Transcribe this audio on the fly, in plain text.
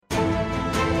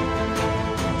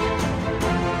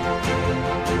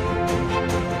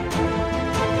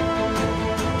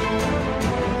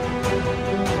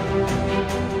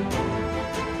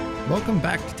Welcome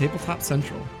back to Tabletop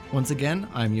Central. Once again,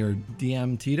 I'm your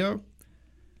DM Tito,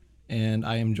 and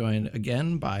I am joined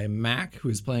again by Mac, who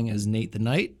is playing as Nate the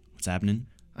Knight. What's happening?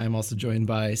 I am also joined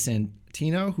by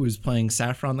Santino, who is playing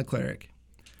Saffron the Cleric.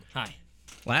 Hi.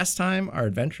 Last time, our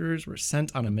adventurers were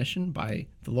sent on a mission by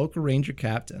the local ranger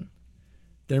captain.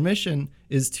 Their mission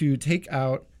is to take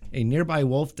out a nearby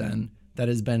wolf den that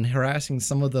has been harassing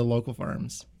some of the local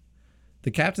farms.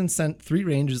 The captain sent 3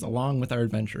 rangers along with our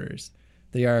adventurers.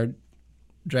 They are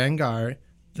Drangar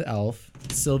the elf,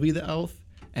 Sylvie the elf,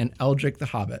 and Eldrick the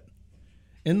hobbit.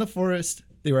 In the forest,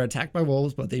 they were attacked by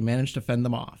wolves, but they managed to fend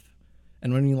them off.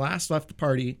 And when we last left the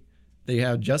party, they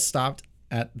had just stopped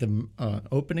at the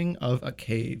opening of a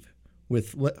cave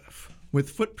with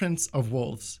footprints of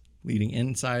wolves leading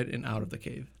inside and out of the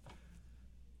cave.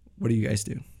 What do you guys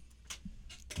do?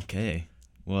 Okay.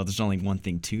 Well, there's only one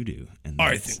thing to do. And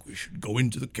I think we should go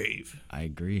into the cave. I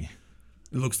agree.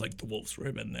 It looks like the wolves were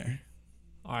in there.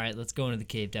 All right, let's go into the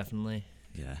cave, definitely.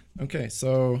 Yeah. Okay,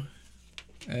 so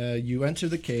you enter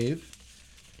the cave,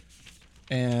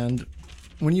 and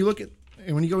when you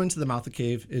go into the mouth of the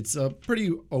cave, it's a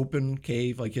pretty open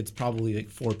cave. Like, it's probably like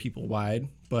 4 people wide.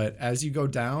 But as you go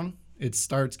down, it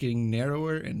starts getting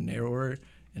narrower and narrower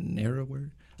and narrower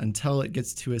until it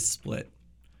gets to a split,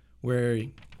 where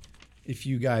if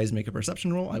you guys make a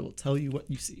perception roll, I will tell you what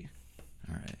you see.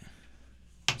 All right.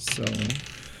 So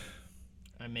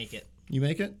I make it. you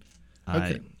make it?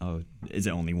 Okay. Is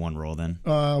it only one roll then?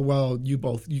 Well, you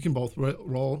can both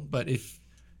roll, but if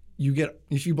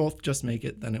you both just make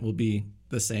it, then it will be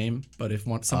the same. But if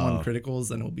someone criticals,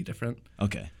 then it will be different.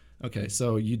 Okay. Okay,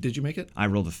 so did you make it? I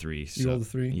rolled a 3. You rolled a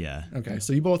 3? Yeah. Okay,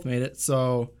 so you both made it.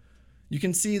 So you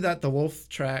can see that the wolf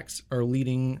tracks are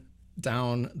leading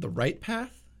down the right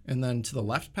path, and then to the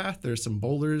left path, there's some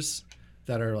boulders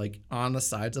that are like on the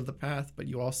sides of the path, but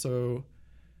you also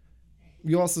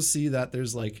see that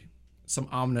there's like some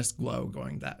ominous glow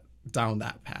going down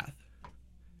that path.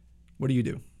 What do you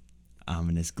do?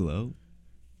 Ominous glow?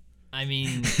 I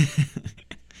mean,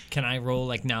 can I roll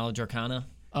like Knowledge Arcana?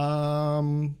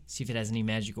 See if it has any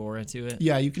magic aura to it?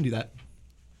 Yeah, you can do that.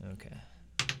 Okay.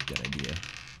 Good idea.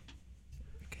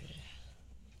 Okay.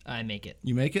 I make it.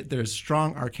 You make it. There's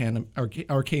strong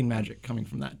arcane magic coming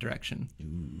from that direction.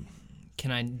 Ooh.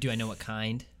 Do I know what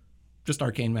kind? Just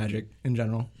arcane magic in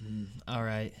general. All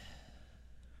right.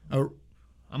 Oh,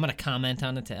 I'm going to comment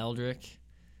on it to Eldrick.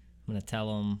 I'm going to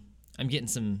tell him I'm getting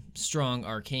some strong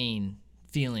arcane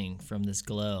feeling from this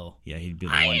glow. Yeah, he'd be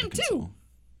the I one am to console. too.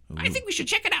 I think we should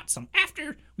check it out some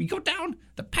after we go down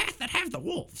the path that have the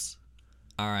wolves.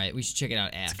 All right, we should check it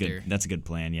out after. That's a good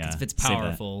plan, yeah. If it's Say that.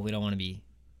 powerful, we don't want to be,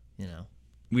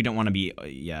 We don't want to be,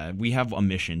 we have a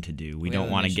mission to do. We don't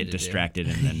want to get distracted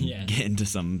and then Yeah. get into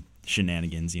some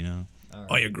shenanigans,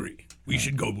 I agree. We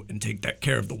should go and take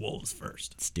care of the wolves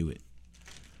first. Let's do it.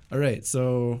 all right.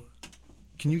 So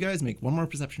can you guys make one more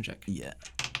perception check? Yeah.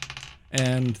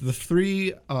 And the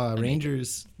 3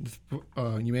 rangers,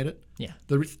 you made it? Yeah.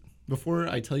 Before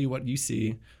I tell you what you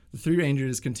see, the 3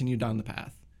 rangers continue down the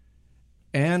path.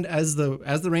 And as the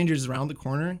rangers round the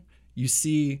corner, you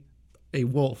see a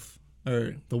wolf,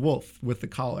 or the wolf with the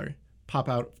collar, pop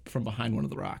out from behind one of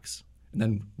the rocks and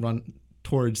then run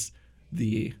towards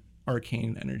the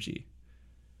arcane energy.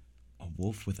 A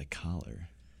wolf with a collar.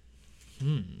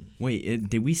 Wait,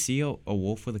 did we see a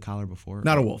wolf with a collar before?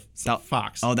 Not a wolf. It's a That-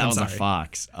 fox. Oh, that I'm was sorry. a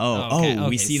fox. Okay,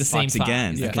 We see the same fox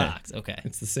again. The Yeah. fox, okay.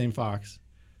 It's the same fox.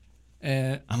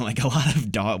 And I'm like, a lot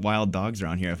of wild dogs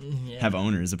around here have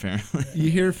owners, apparently. you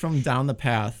hear from down the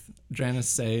path, Dranis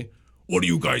say, What are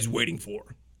you guys waiting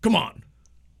for? Come on.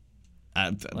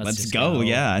 Let's just go, go.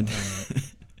 yeah.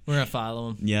 We're going to follow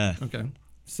him. Yeah. okay.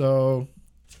 So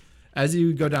as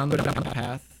you go down the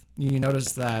path, you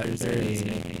notice that there's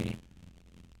a...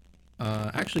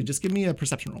 actually, just give me a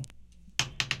perception roll.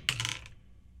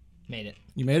 Made it.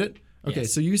 You made it? Okay,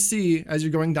 Yes. so you see, as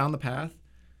you're going down the path,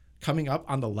 coming up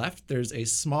on the left, there's a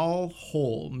small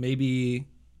hole, maybe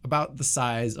about the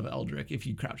size of Eldrick if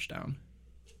you crouch down.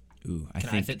 Ooh, Can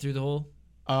I fit through the hole?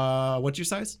 What's your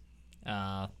size?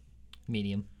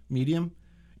 Medium. Medium?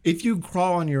 If you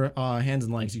crawl on your hands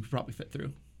and legs, you could probably fit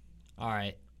through. All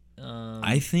right.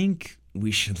 I think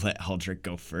we should let Aldrich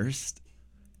go first.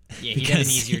 Yeah, he'd have an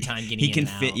easier time getting he in can and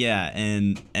fit, out. yeah,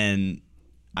 and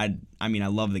I mean I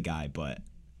love the guy, but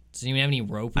Does anyone have any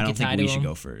rope we I don't can tie think to we should him?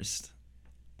 go first.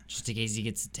 Just in case he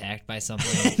gets attacked by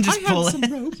something. Just pull it.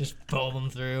 rope. Just pull him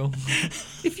through.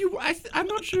 If you, I'm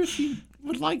not sure if you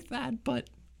would like that, but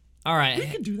All right. we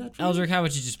could do that for Eldrick, how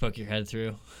would you just poke your head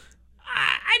through?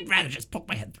 I'd rather just poke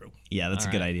my head through. Yeah, that's a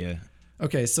good Alright. idea.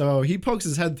 Okay, so he pokes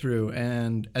his head through,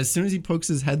 and as soon as he pokes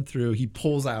his head through, he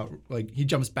pulls out, like, he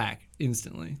jumps back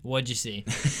instantly. What'd you see?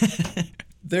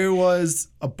 There was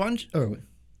a bunch There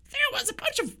was a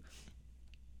bunch of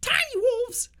tiny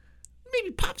wolves, maybe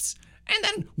pups, and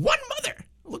then one mother.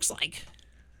 It looks like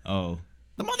Oh.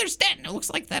 the mother's dead, and it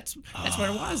looks like that's what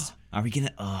it was. Are we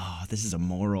gonna? Oh, this is a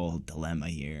moral dilemma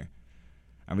here.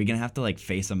 Are we gonna have to like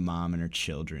face a mom and her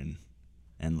children,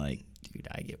 and like? Dude,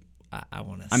 I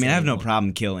want to. I mean, I have no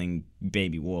problem killing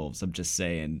baby wolves. I'm just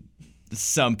saying,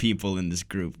 some people in this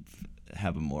group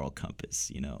have a moral compass.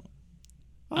 You know.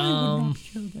 I would not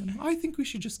kill them. I think we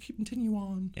should just continue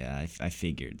on. Yeah, I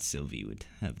figured Sylvie would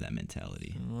have that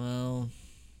mentality. Well,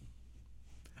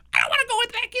 I don't want to go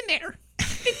back in there.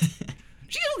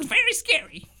 She looks very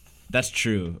scary. That's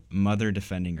true. Mother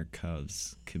defending her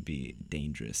cubs could be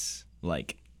dangerous,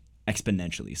 like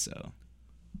exponentially so.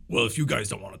 Well, if you guys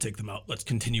don't want to take them out, let's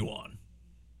continue on.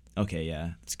 Okay,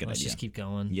 yeah, that's a good let's idea. just keep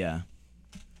going. Yeah.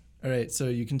 All right, so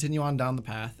you continue on down the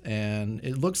path, and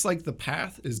it looks like the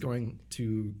path is going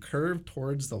to curve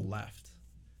towards the left,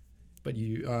 but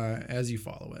you as you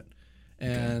follow it,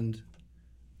 and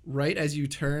right as you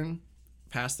turn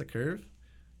past the curve,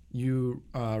 you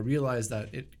realize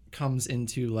that it comes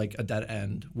into like a dead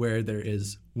end where there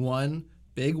is one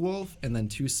big wolf and then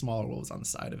two smaller wolves on the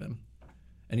side of him,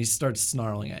 and he starts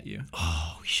snarling at you.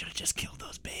 Oh, we should have just killed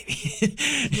those babies.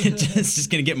 It's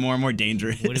just gonna get more and more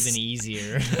dangerous. Would have been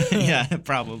easier. Yeah,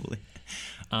 probably.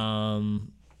 I'm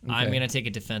gonna take a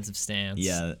defensive stance.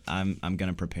 Yeah, I'm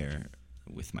gonna prepare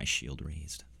with my shield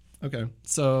raised. Okay,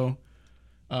 so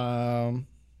right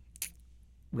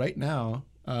now,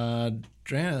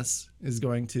 Dranis is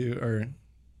going to,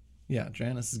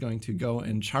 Dranis is going to go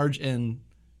and charge in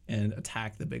and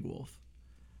attack the big wolf.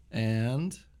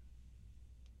 And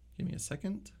give me a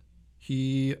second.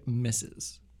 He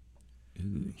misses.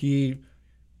 Ooh. He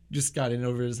just got in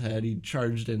over his head. He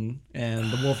charged in,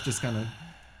 and the wolf just kind of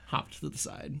hopped to the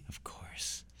side. Of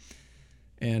course.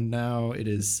 And now it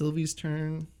is Sylvie's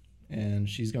turn, and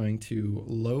she's going to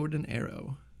load an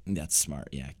arrow. That's smart.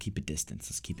 Yeah, keep a distance.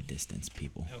 Let's keep a distance,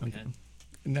 people. Okay.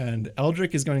 And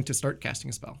Eldrick is going to start casting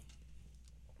a spell.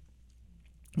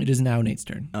 It is now Nate's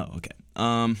turn. Oh, okay.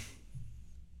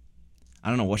 I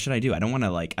don't know. What should I do? I don't want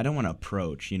to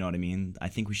approach. You know what I mean? I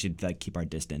think we should like keep our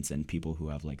distance, and people who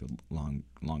have like a long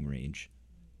range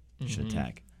should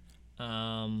attack.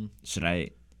 Should I?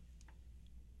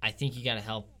 I think you gotta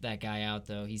help that guy out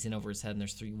though. He's in over his head, and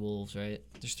there's 3 wolves, right?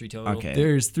 There's 3 total. Okay.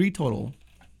 There's 3 total.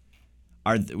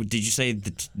 Did you say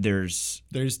that there's?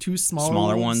 There's 2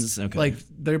 smaller ones? Okay. Like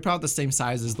they're about the same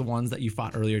size as the ones that you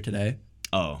fought earlier today.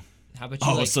 Oh. How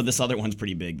about you? So this other one's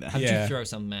pretty big then. how about Yeah. you throw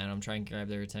something at him? Try and grab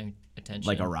their attention.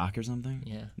 Like a rock or something?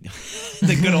 Yeah.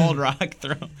 The good old rock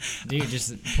throw. Dude,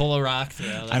 just pull a rock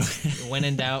throw. When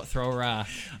in doubt, throw a rock.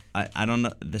 I don't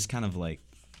know. This kind of like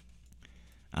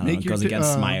I don't Make know. It your goes t-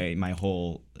 against my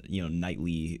whole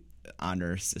knightly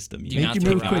honor system. Do You know? not Make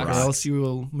throw your move quick, or rocks. else you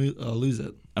will lose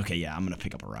it. Okay, yeah, I'm gonna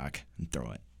pick up a rock and throw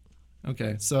it.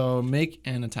 Okay, so make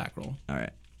an attack roll. All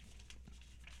right.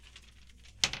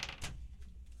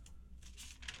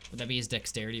 Would that be his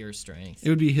dexterity or his strength? It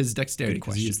would be his dexterity Good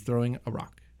because he is question. throwing a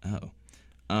rock. Oh.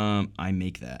 I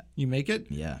make that. You make it?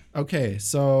 Yeah. Okay,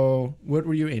 so what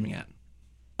were you aiming at?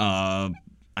 I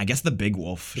guess the big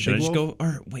wolf. The Should I big just wolf? go?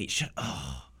 Or wait,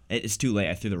 it's too late.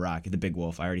 I threw the rock at the big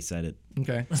wolf. I already said it.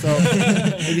 Okay, so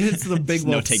it hits the big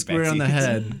No wolf take square on the backsies.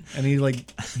 head, and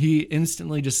he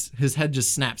instantly his head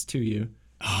just snaps to you.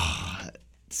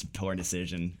 It's a poor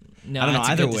decision. No, I don't know. that's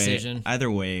a Either good way. decision.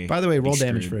 Either way. By the way, roll big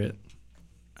damage screwed. for it.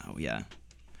 Oh yeah.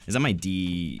 Is that my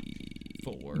D?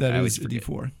 4. That I always is a forget.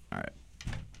 D4. All right.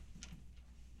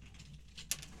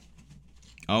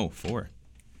 Oh, 4.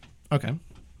 Okay.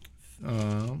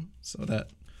 So that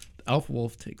alpha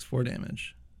wolf takes 4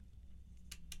 damage.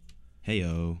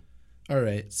 Heyo. All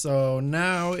right. So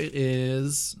now it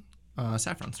is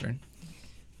Saffron's turn.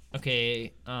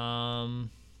 Okay. What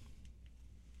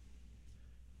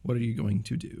are you going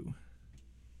to do?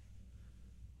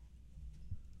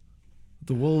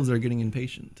 The wolves are getting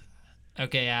impatient.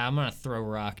 Okay. Yeah, I'm gonna throw a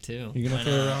rock too. You're gonna Why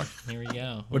throw a not? rock? Here we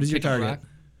go. What is your Pick a target?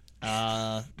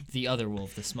 rock. The other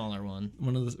wolf, the smaller one.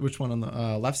 Which one on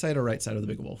the left side or right side of the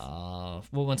big wolf?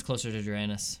 What one's closer to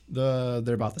Dranis?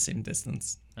 They're about the same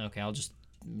distance. Okay,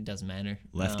 doesn't matter.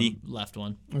 Lefty? Left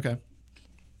one. Okay.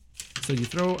 So you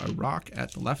throw a rock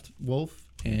at the left wolf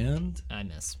and I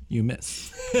miss. you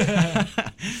miss.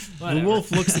 Whatever. The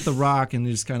wolf looks at the rock and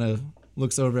just kind of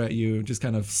looks over at you, just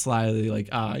kind of slyly like,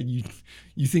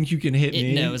 you think you can hit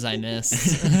me? It knows I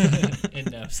miss. It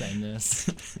knows I miss.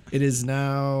 It is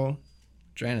now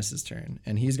Dranis' turn,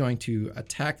 and he's going to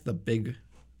attack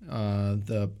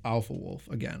the alpha wolf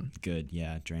again. Good.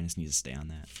 Yeah, Dranis needs to stay on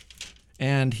that.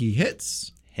 And he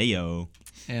hits, Heyo.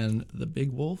 and the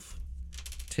big wolf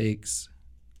takes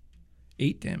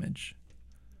 8 damage.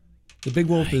 The big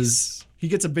wolf he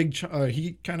gets a big,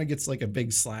 he kind of gets like a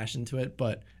big slash into it,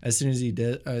 but as soon as he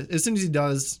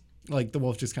does, like the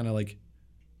wolf just kind of like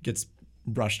gets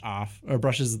brushed off, or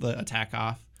brushes the attack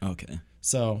off. Okay.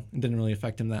 So it didn't really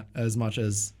affect him that as much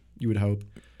as you would hope.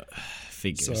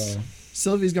 Figures. So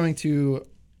Sylvie's going to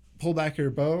pull back her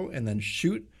bow and then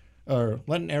shoot, or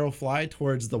let an arrow fly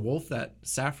towards the wolf that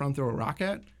Saffron threw a rock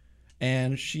at,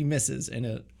 and she misses, and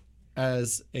it,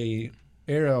 as a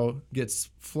arrow gets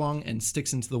flung and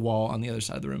sticks into the wall on the other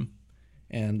side of the room.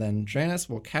 And then Dranis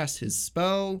will cast his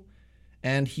spell,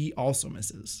 and he also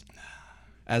misses.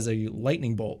 As a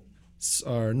lightning bolt,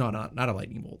 or no, not a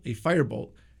lightning bolt, a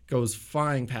firebolt goes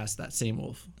flying past that same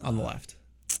wolf on the left.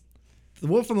 The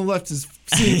wolf on the left is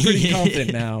seeming pretty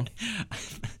confident now.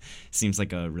 Seems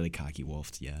like a really cocky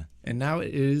wolf, yeah. And now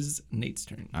it is Nate's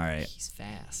turn. All right. He's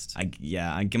fast.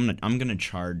 I'm gonna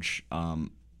charge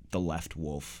the left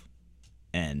wolf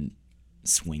and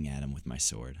swing at him with my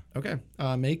sword. Okay.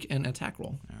 Make an attack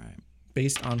roll All right.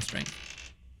 based on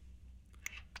strength.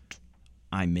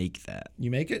 I make that. You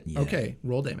make it? Yeah. Okay.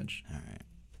 Roll damage. All right.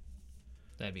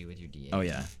 That'd be with your D8. Oh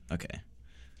yeah. Okay.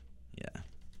 Yeah.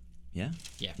 Yeah.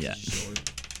 Yeah. Yeah. Sure.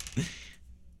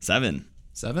 7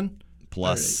 7?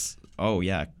 plus. Oh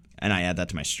yeah, and I add that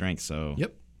to my strength, so.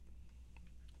 Yep.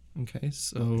 Okay,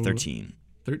 so 13.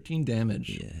 13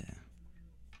 damage. Yeah.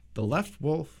 The left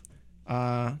wolf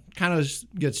kind of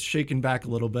gets shaken back a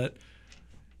little bit.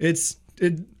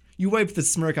 You wipe the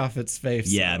smirk off its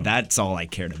face. Yeah, so. that's all I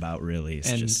cared about, really.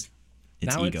 It's And just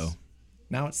its now ego.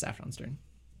 Now it's Saffron's turn.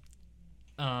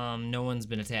 No one's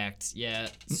been attacked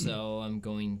yet, so I'm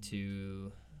going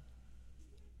to.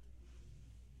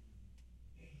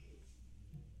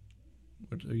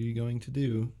 What are you going to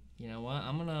do? You know what?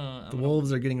 I'm gonna. The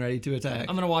wolves are getting ready to attack.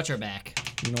 I'm gonna watch our back.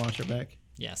 You're gonna watch your back.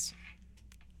 Yes.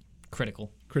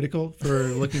 Critical. Critical for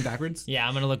looking backwards. Yeah,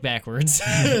 I'm gonna look backwards.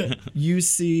 You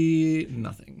see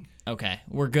nothing. Okay,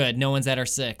 we're good. No one's at our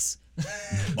 6.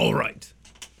 All right.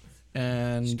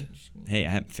 And Hey,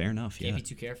 fair enough. Yeah. Can't be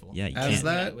too careful. Yeah, you As can't.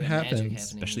 that We have magic happens, happening.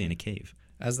 Especially in a cave.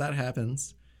 as that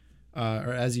happens,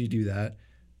 or as you do that,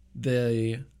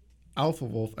 the alpha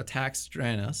wolf attacks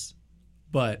Dranis,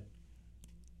 but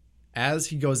as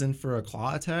he goes in for a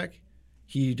claw attack,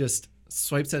 he just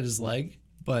swipes at his leg,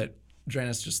 but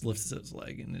Dranis just lifts his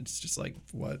leg, and it's just like,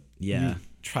 what? Yeah. You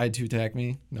tried to attack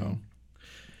me? No.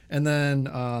 And then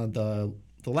the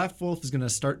left wolf is going to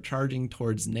start charging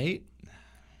towards Nate,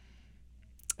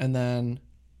 and then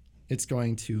it's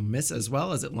going to miss as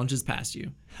well as it lunges past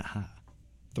you.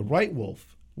 The right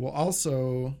wolf will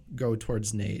also go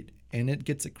towards Nate, and it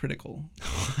gets a critical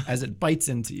as it bites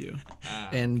into you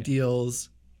and deals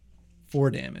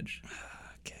 4 damage.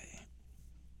 Okay.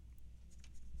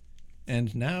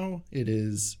 And now it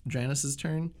is Dranis'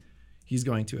 turn. He's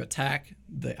going to attack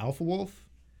the alpha wolf,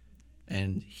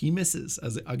 and he misses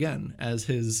as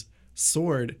his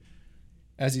sword.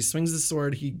 As he swings his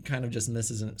sword, he kind of just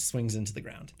misses and it swings into the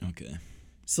ground. Okay.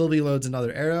 Sylvie loads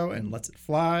another arrow and lets it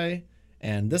fly,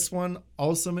 and this one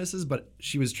also misses, but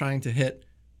she was trying to hit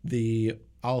the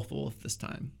alpha wolf this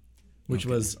time, which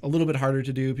was a little bit harder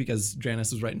to do because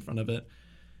Dranis was right in front of it.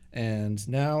 And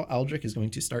now Aldrich is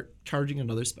going to start charging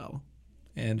another spell.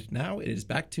 And now it is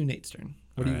back to Nate's turn.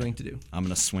 What are you going to do? I'm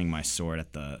gonna swing my sword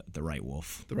at the right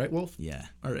wolf. The right wolf? Yeah.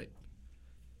 All right.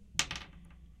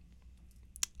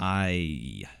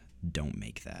 I don't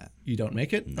make that. You don't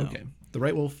make it? No. Okay. The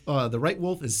right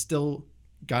wolf is still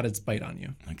got its bite on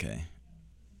you. Okay.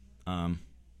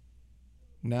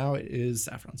 Now it is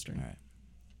Saffron's turn. All right.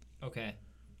 Okay.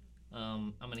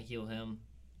 I'm gonna heal him.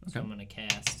 Okay. So I'm gonna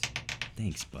cast.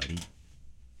 Thanks, buddy.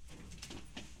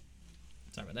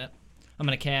 Sorry about that. I'm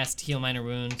gonna cast Heal Minor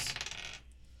Wounds.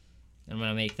 I'm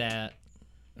gonna make that.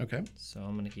 Okay. So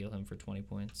I'm gonna heal him for 20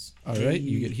 points. All right.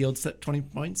 You get healed 20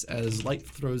 points as light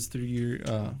flows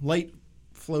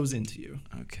into you.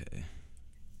 Okay.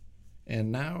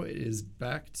 And now it is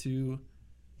back to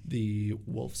the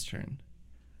wolf's turn.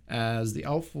 As the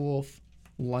alpha wolf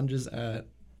lunges at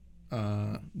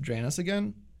Dranis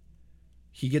again,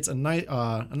 he gets a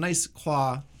nice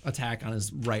claw attack on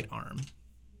his right arm,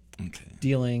 Okay.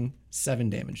 dealing 7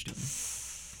 damage to him.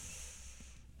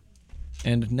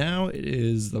 And now it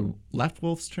is the left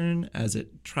wolf's turn as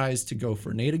it tries to go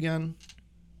for Nate again,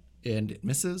 and it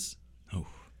misses. Oh.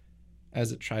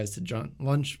 As it tries to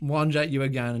lunge at you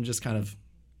again and just kind of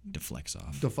Deflects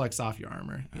off. deflects off your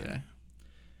armor. Yeah.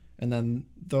 And then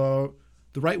the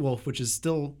the right wolf, which is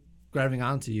still grabbing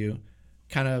onto you,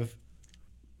 kind of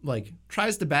like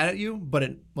tries to bat at you, but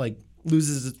it like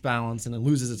loses its balance and it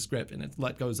loses its grip and it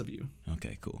let goes of you.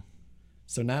 Okay, cool.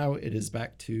 So now it is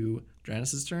back to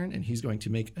Dranis' turn, and he's going to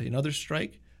make another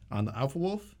strike on the alpha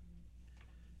wolf,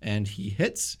 and he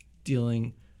hits,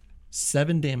 dealing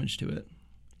 7 damage to it.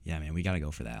 Yeah, man, we got to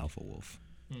go for that alpha wolf.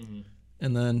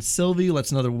 And then Sylvie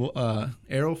lets another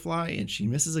arrow fly, and she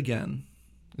misses again.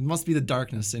 It must be the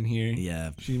darkness in here.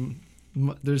 Yeah.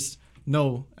 There's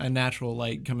no natural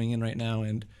light coming in right now,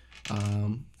 and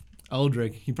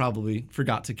Eldrick, he probably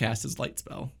forgot to cast his light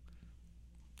spell.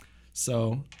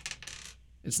 So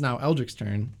it's now Eldrick's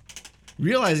turn.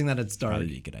 Realizing that it's dark,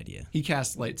 Probably a good idea. he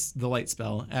casts the light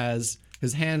spell as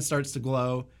his hand starts to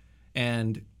glow,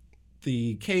 and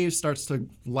the cave starts to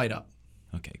light up.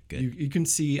 Okay, good. You can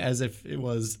see as if it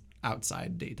was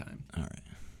outside daytime. All right.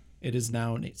 It is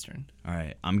now Nate's turn. All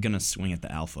right, I'm going to swing at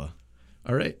the alpha.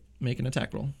 All right, make an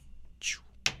attack roll.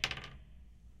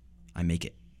 I make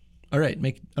it. All right,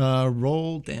 make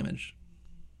roll damage.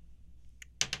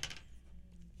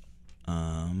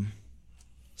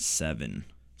 7.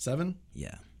 7?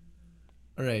 Yeah.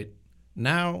 All right.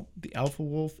 Now the alpha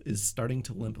wolf is starting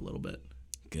to limp a little bit.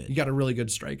 Good. You got a really good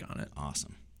strike on it.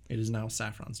 Awesome. It is now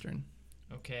Saffron's turn.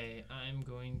 Okay, I'm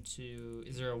going to.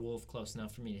 Is there a wolf close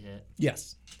enough for me to hit?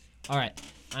 Yes. All right,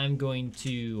 I'm going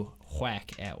to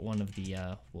whack at one of the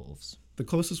wolves, The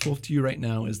closest wolf to you right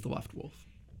now is the left wolf.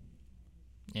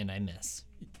 and I miss.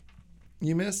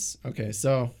 You miss? Okay,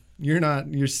 so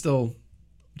you're still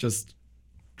just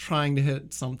trying to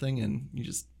hit something and you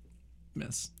just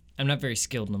miss. I'm not very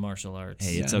skilled in the martial arts.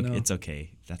 Hey, it's Yeah, okay. no. It's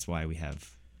okay. That's why we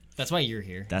have. That's why you're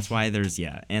here. That's why there's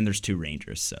and there's 2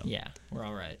 rangers. So Yeah, we're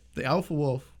all right. The alpha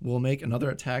wolf will make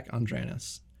another attack on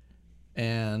Dranis,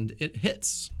 and it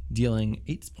hits, dealing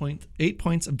 8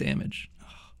 points of damage.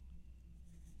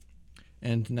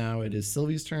 And now it is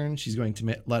Sylvie's turn. She's going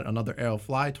to let another arrow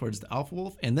fly towards the alpha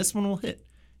wolf, and this one will hit,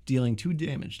 dealing 2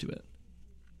 damage to it.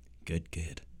 good.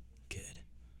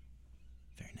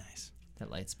 Very nice.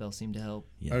 That light spell seemed to help.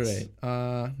 Yes. All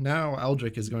right. Now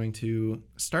Eldrick is going to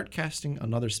start casting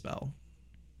another spell,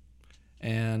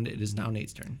 and it is now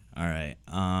Nate's turn. All right.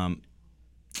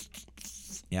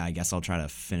 Yeah, I guess I'll try to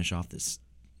finish off this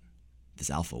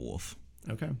alpha wolf.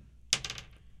 Okay.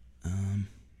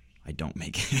 I don't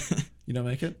make it. You don't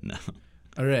make it? No.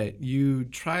 All right. You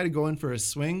try to go in for a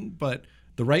swing, but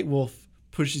the right wolf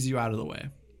pushes you out of the way.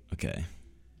 Okay.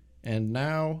 And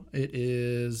now it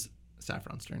is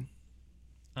Saffron's turn.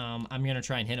 I'm gonna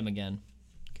try and hit him again.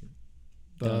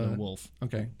 The The wolf.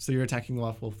 Okay, so you're attacking the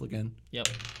left wolf again. Yep.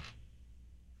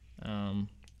 I'm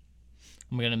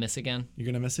gonna miss again. You're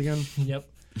gonna miss again. Yep.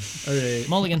 All right.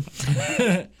 Mulligan.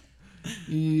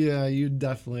 Yeah, you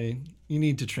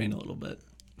need to train a little bit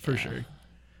for sure.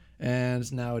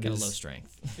 And now it Got a is low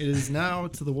strength. it is now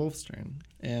to the wolf's turn,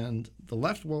 and the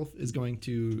left wolf is going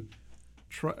to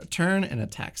turn and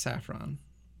attack Saffron,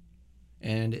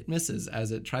 and it misses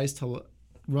as it tries to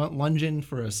lunge in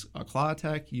for a claw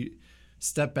attack. You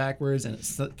step backwards and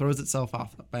it throws itself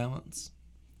off balance,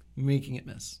 making it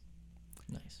miss.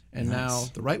 Nice. And now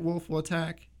the right wolf will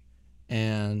attack,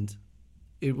 and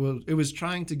it was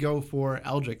trying to go for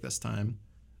Eldrick this time,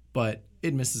 but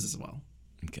it misses as well.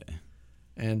 Okay.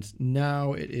 And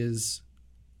now it is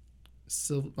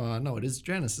it is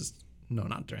Dranis's. No,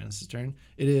 not Dranis's turn.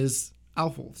 It is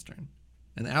Alpha Wolf's turn.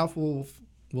 And the Alpha Wolf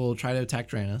will try to attack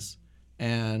Dranis,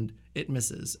 and it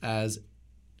misses as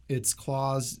its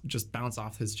claws just bounce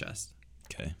off his chest.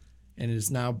 Okay. And it is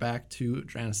now back to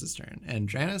Dranis's turn. And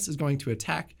Dranis is going to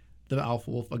attack the Alpha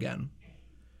Wolf again.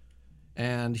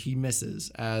 And he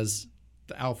misses as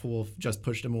the Alpha Wolf just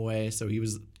pushed him away, so he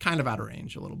was kind of out of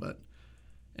range a little bit.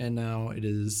 And now it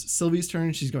is Sylvie's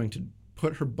turn. She's going to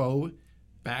put her bow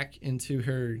back into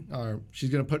she's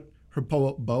going to put her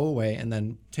bow away and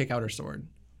then take out her sword.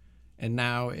 And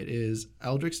now it is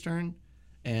Eldrick's turn,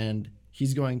 and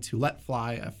he's going to let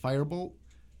fly a firebolt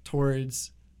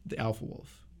towards the Alpha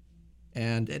Wolf.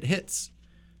 And it hits,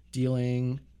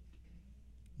 dealing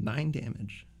 9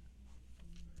 damage.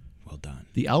 Well done.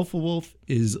 The Alpha Wolf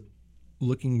is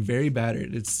looking very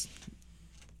battered. It's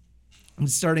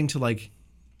starting to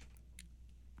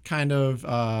kind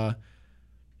of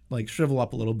shrivel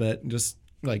up a little bit, and just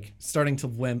starting to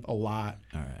limp a lot.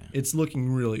 All right. It's looking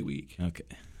really weak. Okay.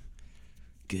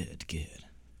 Good.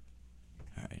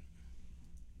 All right.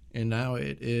 And now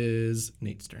it is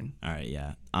Nate's turn. All right.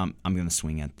 Yeah. I'm gonna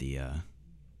swing at the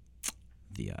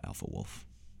alpha wolf.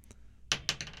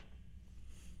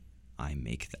 I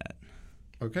make that.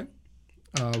 Okay.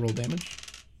 Roll damage.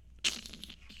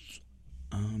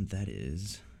 That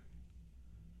is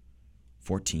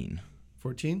 14.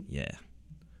 14? Yeah.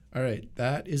 All right,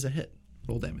 that is a hit.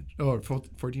 Roll damage. Oh,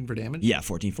 14 for damage? Yeah,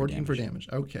 14 for 14 damage. for damage.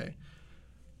 Okay.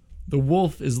 The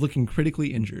wolf is looking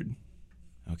critically injured.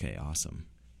 Okay, awesome.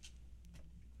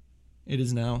 It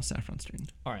is now Saffron's turn.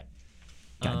 All right.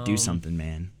 Gotta do something,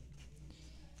 man.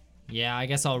 Yeah, I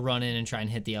guess I'll run in and try and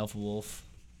hit the alpha wolf.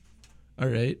 All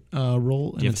right,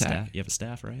 roll an You have attack. a staff? You have a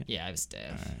staff, right? Yeah, I have a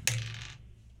staff. All right.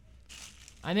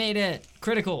 I made it.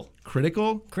 Critical.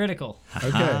 Critical? Critical.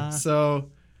 Okay,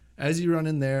 so as you run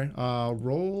in there,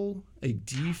 roll a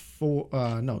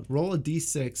d4. No, roll a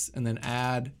d6 and then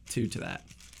add 2 to that.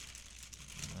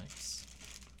 Nice.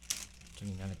 Don't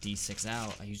even have a D6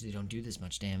 out. I usually don't do this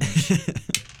much damage.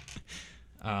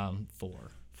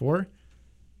 4. 4?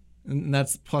 And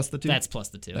that's plus the 2? That's plus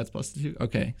the 2. That's plus the 2?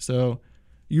 Okay, so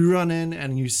you run in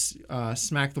and you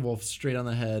smack the wolf straight on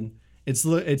the head. It's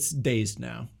dazed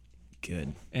now.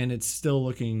 Good. And it's still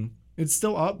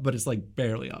up, but it's like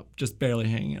barely up, just barely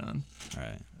hanging on. All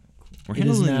right. We're It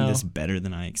is handling now- this better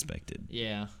than I expected.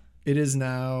 Yeah. It is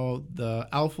now the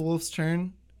alpha wolf's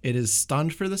turn. It is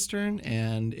stunned for this turn,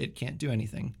 and it can't do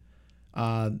anything.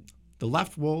 The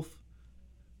left wolf,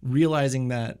 realizing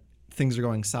that things are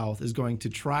going south, is going to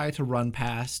try to run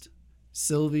past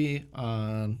Sylvie,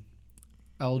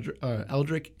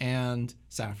 Eldrick, and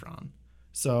Saffron.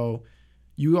 So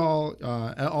you all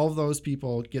of those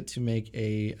people get to make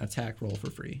a attack roll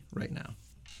for free right now.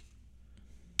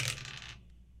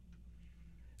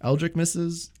 Eldrick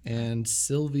misses, and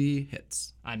Sylvie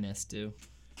hits. I missed too.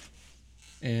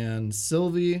 And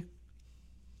Sylvie,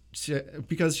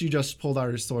 because she just pulled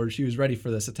out her sword, she was ready for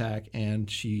this attack, and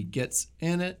she gets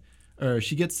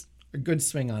she gets a good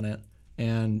swing on it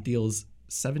and deals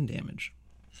 7 damage.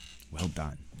 Well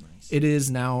done. It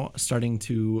is now starting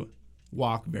to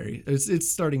walk it's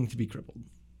starting to be crippled.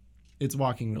 It's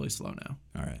walking really slow now.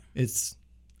 All right. It's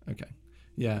okay.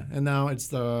 Yeah, and now it's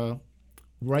the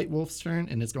right wolf's turn,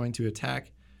 and it's going to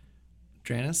attack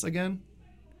Dranis again,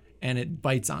 and it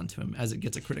bites onto him as it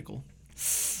gets a critical.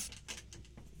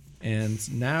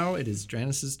 And now it is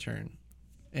Dranis's turn,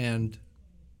 and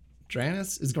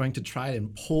Dranis is going to try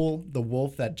and pull the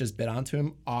wolf that just bit onto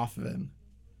him off of him,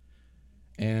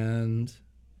 and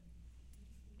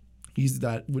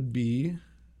that would be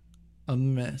a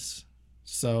miss.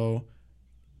 So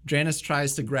Dranis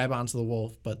tries to grab onto the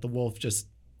wolf, but the wolf just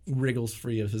wriggles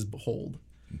free of his hold.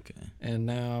 Okay. And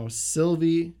now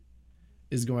Sylvie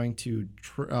is going to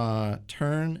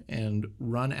turn and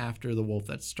run after the wolf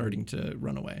that's starting to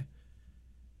run away.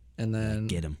 And then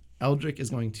Get him. Eldrick is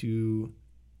going to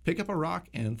pick up a rock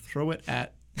and throw it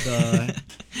at the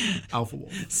alpha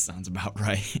wolf. Sounds about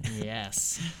right.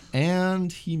 Yes.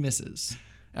 And he misses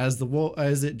as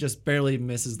it just barely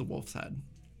misses the wolf's head.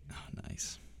 Oh,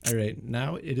 nice. All right,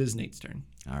 now it is Nate's turn.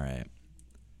 All right.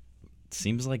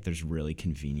 Seems like there's really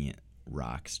convenient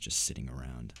rocks just sitting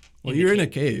around. Well, you're in a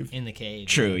cave. In the cave.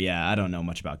 True, yeah. I don't know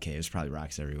much about caves. Probably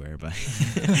rocks everywhere, but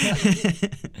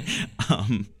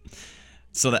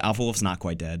so the alpha wolf's not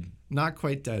quite dead. Not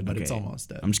quite dead, but it's Okay. almost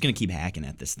dead. I'm just gonna keep hacking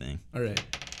at this thing. All right.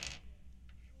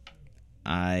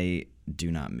 I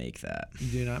do not make that. You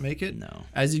do not make it? No.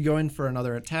 As you go in for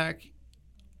another attack,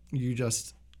 you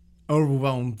just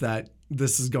overwhelmed that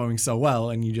this is going so well,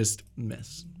 and you just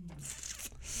miss.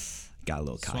 Got a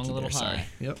little cocky Swung a little there. Sorry. high.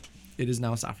 Yep. It is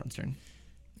now Saffron's turn.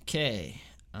 Okay.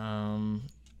 I'm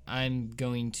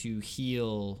going to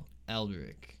heal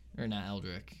Eldrick. Or not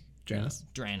Eldrick. Dranis?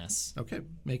 Dranis. Okay.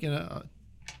 Make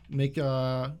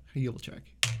a heal check.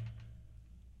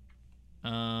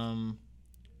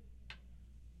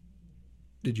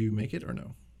 Did you make it or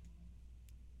no?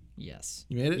 Yes.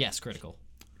 You made it? Yes, critical.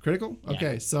 Critical? Yeah.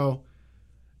 Okay, so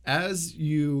as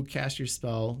you cast your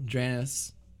spell,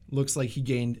 Dranis looks like he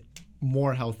gained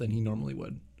more health than he normally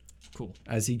would, Cool.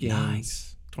 as he gains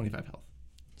Nice. 25 health.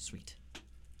 Sweet.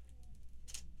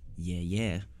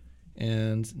 Yeah.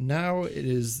 And now it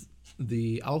is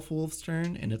the Alpha Wolf's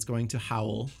turn, and it's going to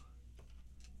howl.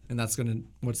 And it's going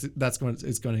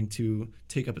to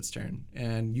take up its turn.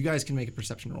 And you guys can make a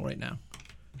perception roll right now.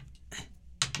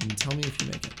 And tell me if you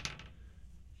make it.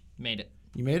 Made it.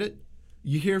 You made it?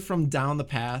 You hear from down the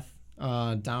path,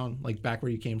 down like back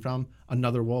where you came from,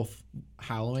 another wolf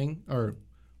howling, or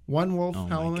one wolf Oh my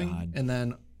howling, God. and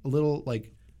then a little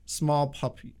like small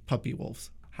puppy wolves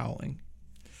howling.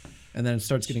 And then it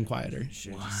starts getting quieter.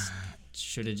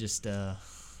 Should have just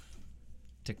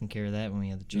taken care of that when we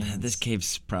had the chance. This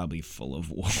cave's probably full of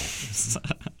wolves.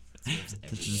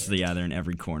 It's just they're in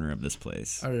every corner of this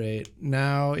place. All right,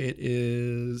 now it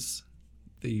is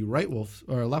the right wolf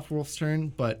or left wolf's turn,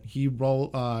 but he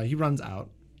runs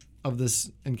out of this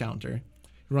encounter.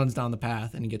 He runs down the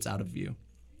path and he gets out of view.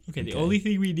 Okay, the only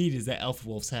thing we need is that alpha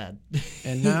wolf's head.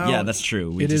 And now Yeah, that's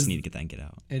true. We it just is- need to get that and get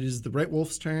out. it is the right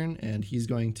wolf's turn, and he's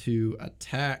going to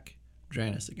attack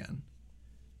Dranis again.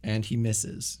 And he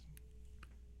misses.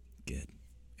 Good.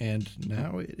 And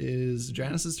now it is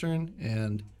Dranis' turn,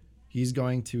 and he's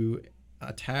going to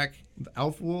attack the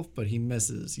alpha wolf, but he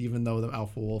misses, even though the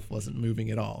alpha wolf wasn't moving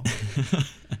at all.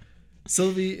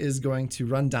 Sylvie is going to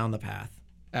run down the path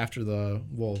after the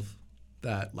wolf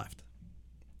that left.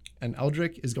 And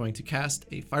Eldrick is going to cast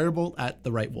a firebolt at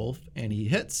the right wolf, and he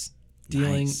hits,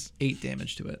 dealing Nice. 8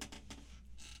 damage to it.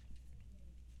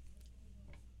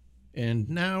 And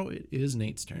now it is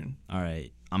Nate's turn. All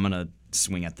right. I'm going to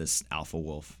swing at this alpha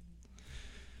wolf.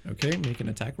 Okay, make an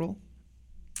attack roll.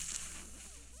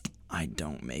 I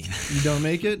don't make that. You don't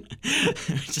make it,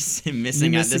 Just you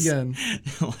missing at miss this again.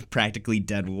 practically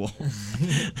dead wolf.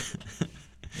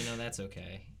 That's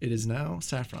okay. It is now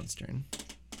Saffron's turn.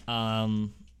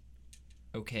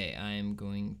 Okay, I'm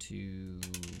going to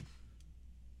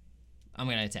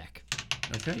attack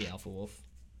Okay, the alpha wolf.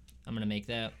 I'm gonna make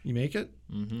that. you make it.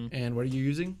 Mm-hmm. And what are you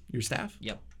using? Your staff?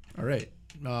 Yep. All right.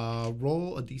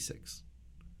 Roll a d6.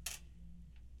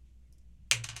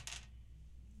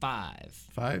 5.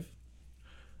 5.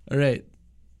 All right.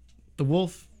 The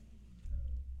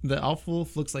alpha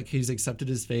wolf looks like he's accepted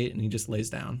his fate, and he just lays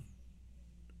down.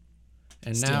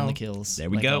 And Stealing now, the kills. There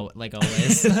we go. Like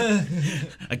always.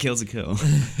 A kill's a kill.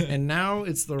 and now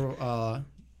it's the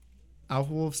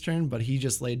alpha wolf's turn, but he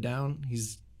just laid down.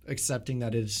 He's accepting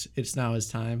that it's now his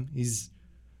time.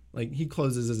 He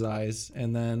closes his eyes,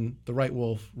 and then the right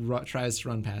wolf tries to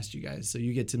run past you guys. So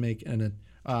you get to make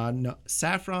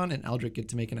Saffron and Eldrick get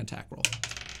to make an attack roll.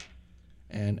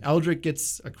 And Eldrick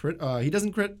gets a crit. He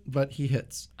doesn't crit, but he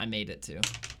hits. I made it too.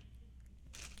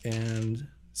 And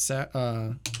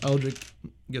Eldrick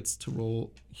gets to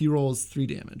roll. He rolls 3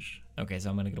 damage. Okay, so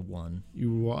I'm gonna get a 1.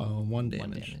 You 1 damage.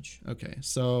 1 damage. Okay,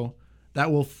 so that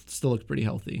wolf still looks pretty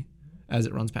healthy as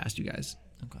it runs past you guys.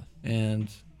 Okay. And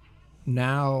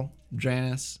now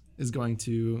Dranis is going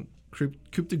to coup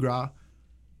de grace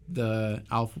the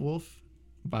alpha wolf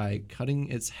by cutting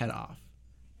its head off.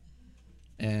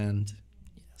 And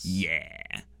Yeah.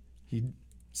 he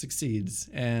succeeds,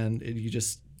 and he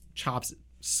just chops it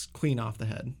clean off the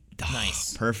head.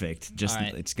 Nice. Perfect. Just All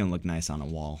right. It's gonna look nice on a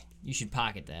wall. You should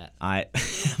pocket that I'm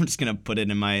just gonna put it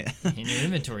in my. in your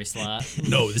inventory slot.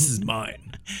 No, this is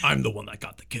mine. I'm the one that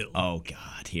got the kill. Oh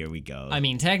God, here we go. I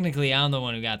mean, technically, I'm the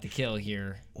one who got the kill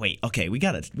here. Wait, okay, we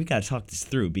gotta talk this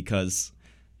through because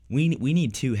we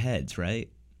need 2 heads, right?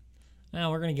 Well,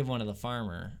 we're gonna give one to the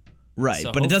farmer. Right,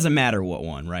 So but it doesn't matter what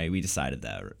one, right? We decided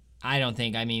that. I don't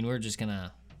think. I mean, we're just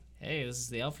gonna. Hey, this is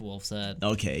the alpha wolf said.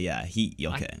 Okay, yeah,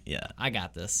 yeah. I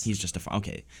got this. He's just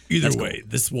okay. Either That's way,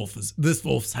 this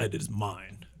wolf's head is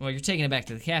mine. Well, you're taking it back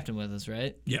to the captain with us,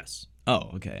 right? Yes. Oh,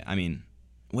 okay. I mean,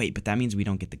 wait, but that means we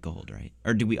don't get the gold, right?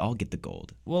 Or do we all get the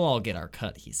gold? We'll all get our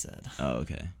cut, he said. Oh,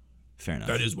 okay. Fair enough.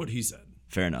 That is what he said.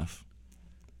 Fair enough.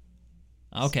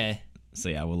 Okay. So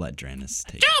yeah, we'll let Dranis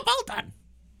take. Job well done.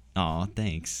 Aw,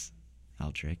 thanks,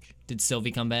 Eldrick. Did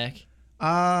Sylvie come back?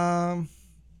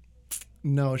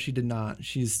 No, she did not.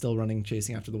 She's still running,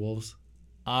 chasing after the wolves.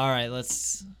 All right,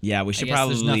 let's. Yeah, we I should guess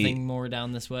probably. there's nothing more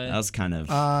down this way. That was kind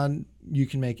of. You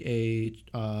can make a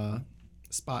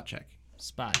spot check,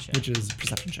 Spot check. which is a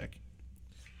perception check.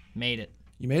 Made it.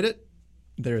 You made it.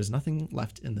 There is nothing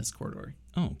left in this corridor.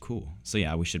 Oh, cool. So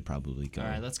yeah, we should probably go. All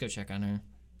right, let's go check on her.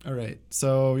 All right,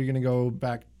 so you're gonna go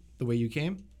back the way you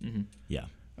came. Yeah.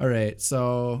 All right,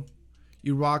 so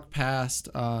you walk past.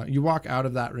 You walk out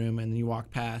of that room, and then you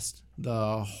walk past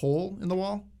the hole in the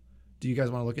wall. Do you guys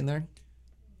want to look in there?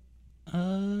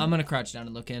 I'm gonna crouch down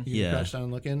and look in. You Yeah. can crouch down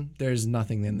and look in. There's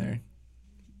nothing in there.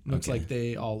 Looks Okay. like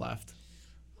they all left.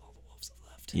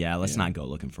 Yeah, let's not go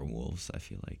looking for wolves. I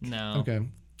feel like. No. Okay,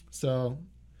 so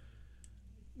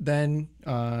then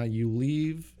you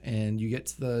leave and you get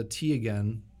to the T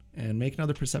again and make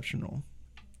another perception roll.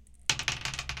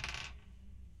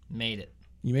 Made it.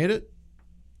 You made it.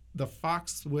 The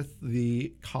fox with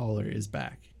the collar is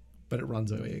back, but it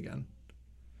runs away again.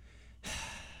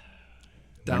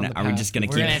 Down the Are we path. just gonna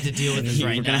We're keep? gonna have to deal with this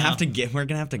right We're gonna now. have to get. We're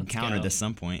gonna have to counter go. this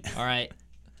some point. All right.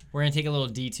 We're gonna take a little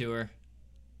detour.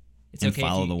 It's And okay.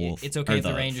 follow if you, the wolf, It's okay or if the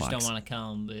the rangers fox. don't want to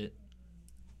come, but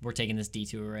we're taking this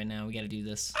detour right now. We got to do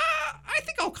this. I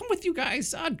think I'll come with you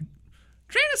guys. Dranis,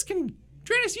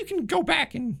 you can go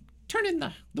back and turn in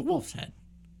the wolf's head.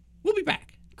 We'll be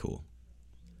back. Cool.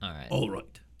 All right. All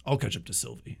right. I'll catch up to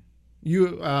Sylvie. You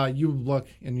look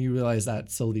and you realize that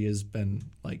Sylvie has been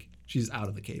she's out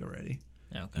of the cave already,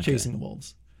 Okay. chasing the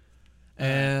wolves,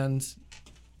 and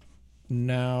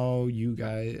now you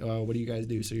guys, what do you guys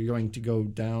do? So you're going to go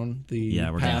down the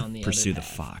Yeah, we're path. Down the gonna pursue other the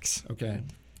path. fox. Okay.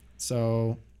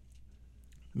 So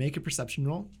make a perception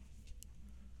roll.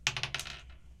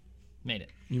 Made it.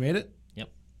 You made it? Yep.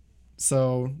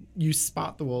 So you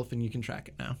spot the wolf and you can track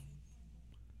it now.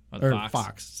 Or the Or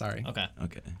fox. sorry. Okay.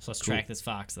 Okay. So let's track this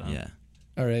fox then. Yeah.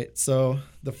 All right. So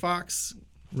the fox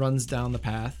runs down the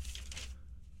path,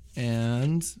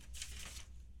 and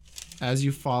as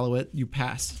you follow it, you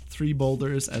pass 3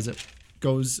 boulders as it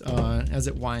goes, as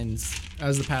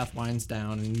the path winds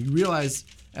down, and you realize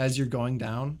as you're going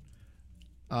down,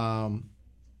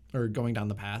 or going down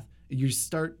the path, you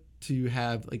start to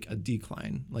have like a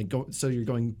decline, so you're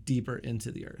going deeper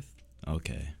into the earth.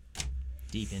 Okay.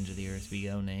 Deep into the earth we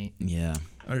go, Nate. Yeah.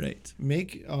 All right.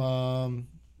 Make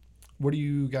what are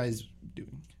you guys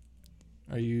doing?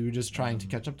 Are you just trying to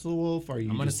catch up to the wolf? Are you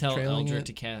I'm gonna just tell trailing Eldrick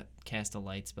it? to cast a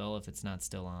light spell if it's not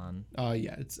still on.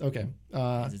 Yeah, it's okay.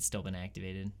 Has it still been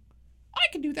activated?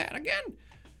 I can do that again.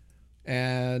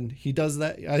 And he does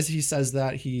that. As he says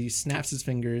that, he snaps his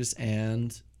fingers,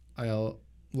 and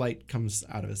light comes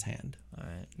out of his hand. All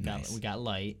right. Nice. We got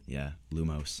light. Yeah.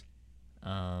 Lumos.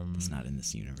 It's not in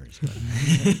this universe, but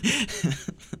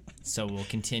So we'll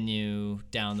continue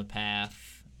down the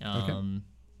path. Okay.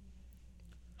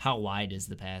 How wide is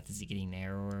the path? Is it getting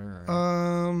narrower?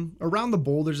 Or? Around the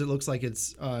boulders, it looks like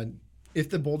it's. If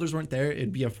the boulders weren't there,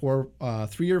 it'd be a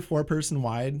 3 or 4 person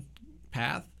wide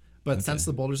path. But since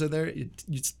the boulders are there,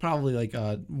 it's probably like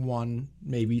 1,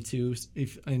 maybe 2,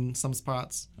 if in some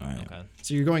spots. all right. Okay.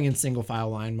 So you're going in single file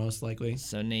line most likely.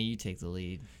 So Nate, you take the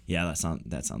lead, Yeah, that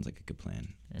sounds like a good plan.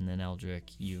 and then Eldrick,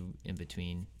 you in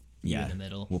between. You Yeah. in the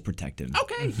middle. We'll protect him.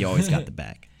 Okay. He always got the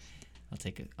back. I'll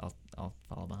take it. I'll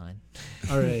follow behind.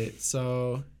 All right,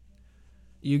 so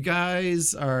you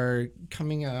guys are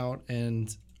coming out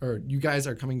you guys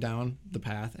are coming down the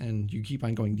path, and you keep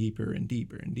on going deeper and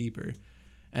deeper and deeper.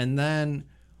 And then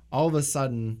all of a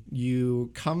sudden you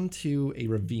come to a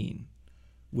ravine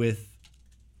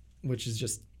which is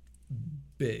just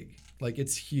big. Like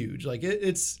it's huge. Like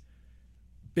it's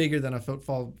bigger than a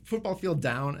football field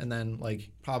down, and then like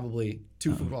probably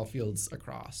 2 football fields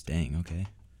across. Dang. Okay.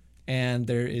 And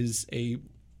there is a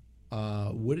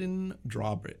wooden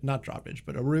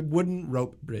wooden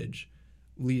rope bridge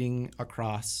leading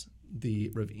across the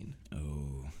ravine.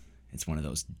 Oh, it's one of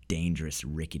those dangerous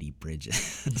rickety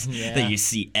bridges Yeah. that you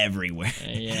see everywhere.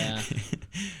 Yeah.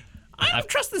 I don't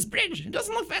trust this bridge. It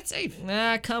doesn't look that safe.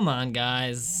 Nah, come on,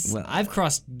 guys. Well- I've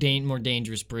crossed more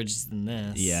dangerous bridges than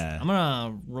this. Yeah. I'm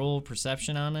gonna roll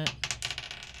perception on it.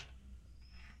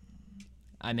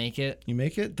 I make it. You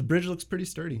make it. The bridge looks pretty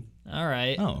sturdy. All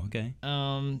right. Oh, okay.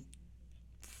 Um.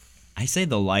 I say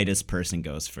the lightest person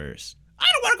goes first. I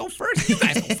don't want to go first. You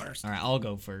guys go first. All right. I'll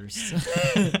go first.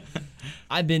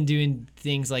 I've been doing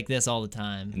things like this all the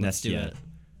time. And Let's that's- do yeah. it.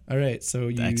 All right, so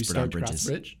you expert on start to cross bridges.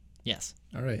 the bridge. Yes.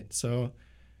 All right, so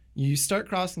you start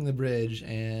crossing the bridge,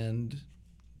 and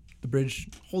the bridge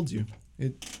holds you.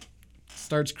 It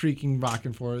starts creaking back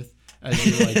and forth as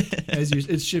you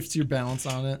it shifts your balance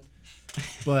on it.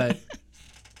 But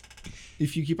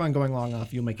if you keep on going long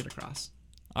enough, you'll make it across.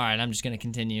 All right. I'm just gonna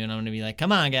continue, and I'm gonna be like,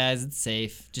 "Come on, guys. It's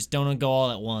safe. Just don't go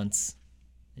all at once."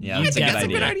 Yeah, You that's a got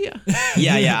good it. idea. Good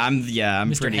idea. I'm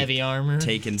Mr. pretty Heavy Armor.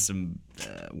 taking some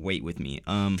weight with me.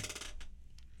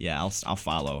 Yeah, I'll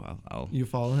follow. I'll You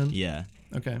follow him? yeah.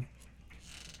 Okay.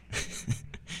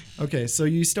 Okay, so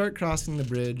you start crossing the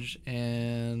bridge,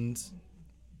 and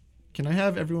can I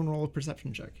have everyone roll a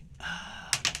perception check?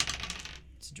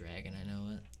 It's a dragon. I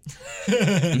know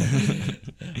it.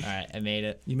 All right. I made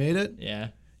it. You made it? Yeah.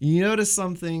 You notice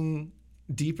something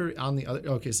deeper on the other.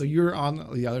 Okay, so you're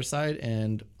on the other side,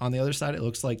 and on the other side, it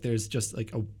looks like there's just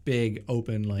like a big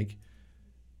open, like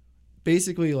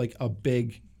basically like a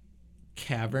big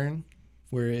cavern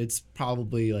where it's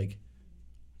probably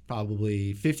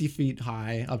 50 feet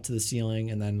high up to the ceiling,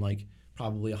 and then like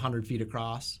probably 100 feet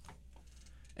across,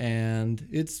 and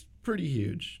it's pretty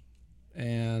huge.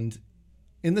 And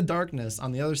in the darkness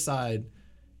on the other side,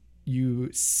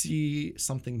 you see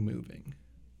something moving.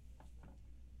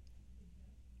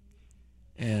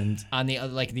 And On the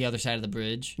the other side of the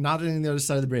bridge. not on the other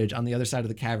side of the bridge, on the other side of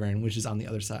the cavern, which is on the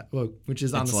other side, which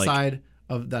is on It's the like- side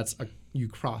of you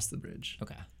cross the bridge.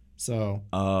 Okay. So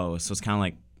Oh, so it's kind of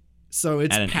like it's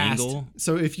At an past. angle?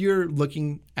 So if you're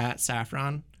looking at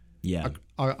Saffron yeah.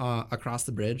 across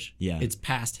the bridge, Yeah. it's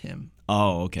past him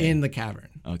Oh, okay. in the cavern.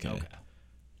 okay. Okay.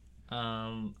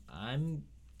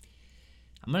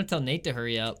 I'm gonna tell Nate to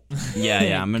hurry up.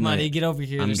 Yeah. I'm Come gonna on, Nate, get over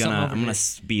here. I'm There's something over gonna here.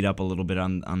 speed up a little bit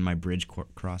on my bridge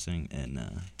crossing and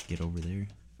get over there.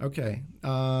 Okay.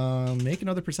 Make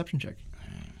another perception check.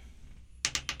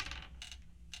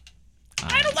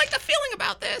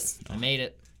 about this. I made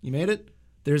it. You made it.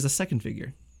 There's a second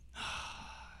figure.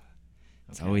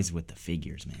 It's always with the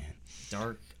figures, man.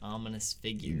 Dark, ominous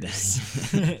figures.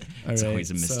 It's always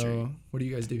a mystery. So, what do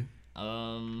you guys do?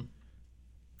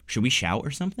 Should we shout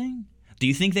or something? Do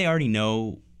you think they already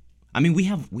know? I mean, we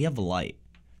have a light,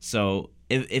 so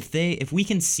if we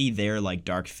can see their like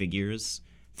dark figures,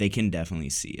 they can definitely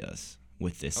see us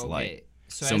with this light.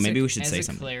 So maybe we should say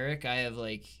something. As a cleric, I have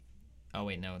like. Oh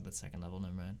wait, no, that's second level.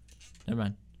 Never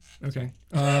mind. Okay.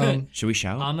 Should we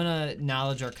shout? I'm gonna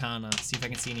knowledge arcana, see if I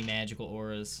can see any magical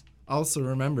auras. Also,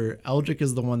 remember, Eldrick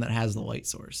is the one that has the light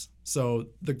source. So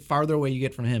the farther away you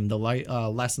get from him, the light,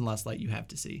 less and less light you have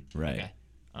to see. Right. Okay.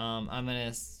 I'm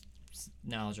gonna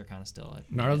knowledge arcana still.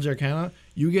 Knowledge Arcana,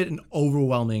 you get an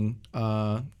overwhelming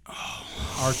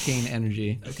arcane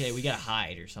energy. Okay, we gotta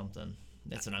hide or something.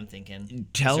 That's what I'm thinking. Is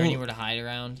Tell- there anywhere to hide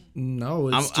around? No,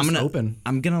 it's I'm just gonna open.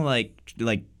 I'm gonna like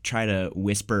try to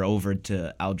whisper over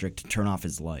to Aldrich to turn off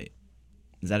his light.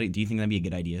 Do you think that'd be a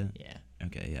good idea? Yeah.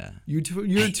 Okay, yeah.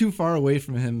 You're too far away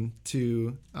from him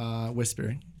to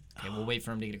whisper. Okay, we'll wait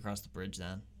for him to get across the bridge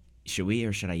then. Should we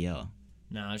or should I yell?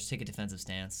 No, I'll just take a defensive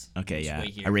stance. Okay, Just yeah. wait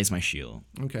here. I raise my shield.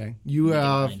 Okay, you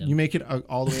behind him. you make it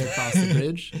all the way across the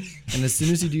bridge, and as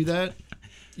soon as you do that,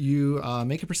 you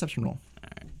make a perception roll.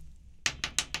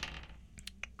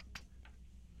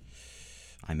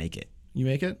 I make it. You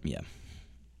make it? Yeah.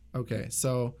 Okay,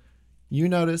 so you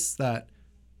notice that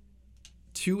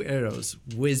 2 arrows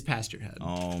whiz past your head.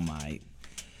 Oh my.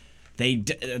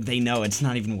 They know it's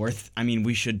not even worth. I mean,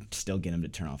 we should still get him to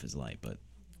turn off his light, but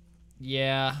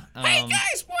Yeah. Hey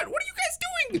guys, what are you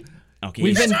guys doing? okay.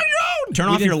 We've you been- guys- On your own. turn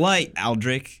off your light,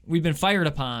 Aldrich. We've been fired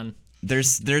upon.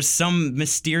 There's some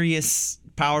mysterious,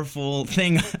 powerful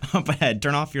thing up ahead.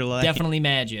 Turn off your light. Definitely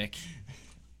magic.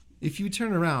 If you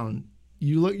turn around,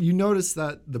 you notice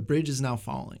that the bridge is now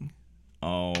falling.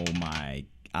 Oh my.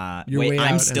 Your Wait, way out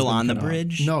I'm has still been on the cut off.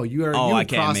 bridge. No, you are. Oh, you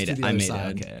okay. I crossed made to it. the I other made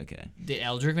side. it. Okay. Did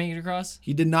Eldrick make it across?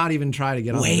 He did not even try to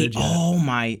get on the Wait. bridge yet. Oh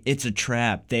my. It's a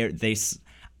trap.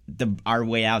 Our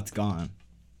way out's gone.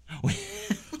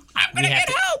 I'm gonna get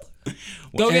help.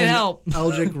 Go get And help.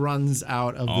 Eldrick runs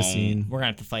out of the scene. We're gonna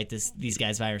have to fight these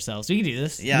guys by ourselves. We can do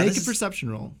this. Yeah. Make this a is- perception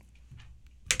roll.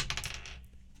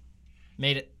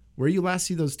 Made it. Where you last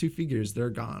see those 2 figures, they're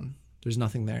gone. There's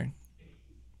nothing there.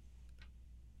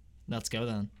 Let's go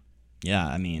then. Yeah.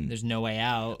 I mean. There's no way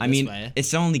out. I this mean, way.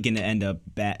 it's only gonna end up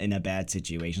in a bad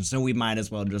situation, so we might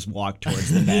as well just walk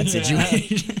towards the bad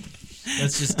situation.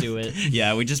 Let's just do it.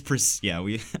 Yeah, we just we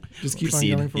Just keep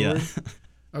proceed. on going forward.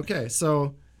 Yeah. Okay,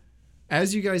 so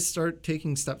as you guys start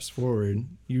taking steps forward,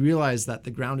 you realize that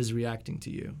the ground is reacting to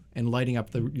you and lighting up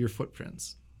your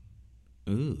footprints.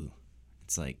 Ooh,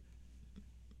 it's like,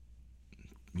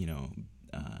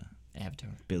 Avatar.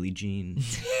 Billie Jean.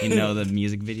 The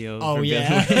music video. Oh for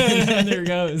yeah. Billie- There it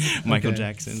goes. Michael Okay.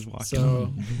 Jackson's walking.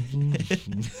 So,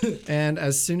 and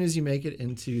as soon as you make it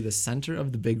into the center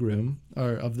of the big room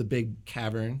or of the big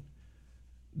cavern,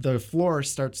 the floor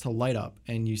starts to light up,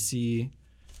 and you see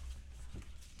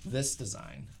this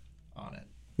design on it,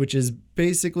 which is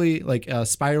basically like a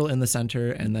spiral in the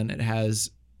center, and then it has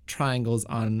triangles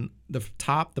on the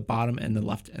top, the bottom, and the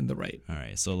left and the right. All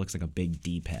right, so it looks like a big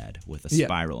D-pad with a Yeah.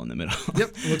 spiral in the middle.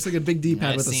 Yep, it looks like a big D-pad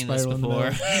I've with a seen this spiral in the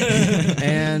before. middle.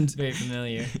 And Very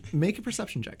familiar. make a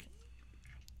perception check.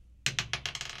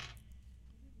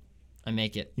 I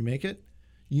make it. You make it.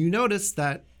 You notice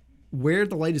that where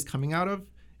the light is coming out of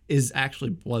is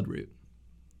actually Bloodroot.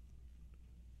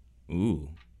 Ooh.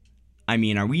 I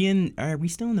mean, are we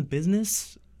still in the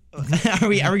business? are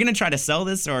we gonna try to sell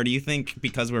this, or do you think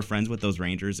because we're friends with those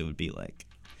rangers it would be like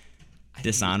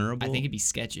dishonorable? I think it'd be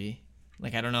sketchy.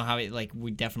 Like I don't know how it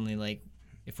we definitely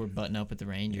if we're butting up with the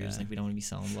Rangers, we don't want to be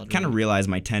selling blood. kind of realize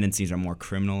my tendencies are more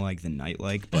criminal like than night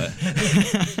like, but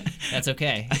That's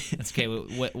okay. That's okay.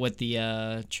 What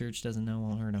the church doesn't know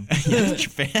won't hurt them.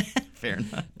 yeah, fair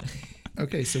enough.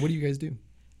 Okay, so what do you guys do?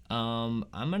 I'm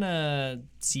gonna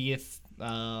see if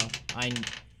I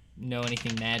know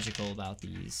anything magical about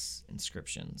these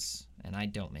inscriptions, and I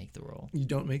don't make the roll. You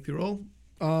don't make the roll.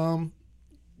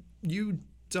 You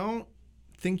don't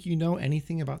think you know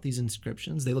anything about these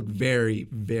inscriptions. They look very,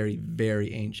 very,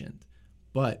 very ancient.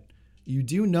 But you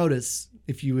do notice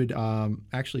if you would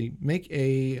actually make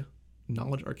a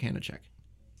knowledge arcana check.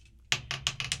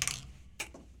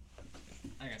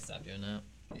 I gotta stop doing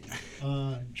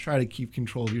that. Try to keep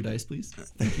control of your dice, please.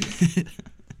 Thank you.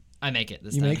 I make it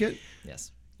this You time. make it?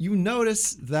 Yes. You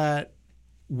notice that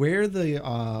where the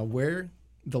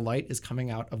light is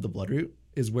coming out of the Bloodroot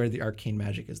is where the arcane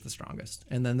magic is the strongest.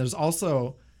 And then there's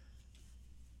also,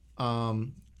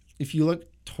 if you look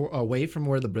away from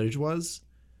where the bridge was,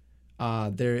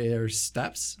 there are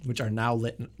steps which are now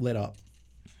lit up,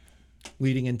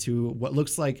 leading into what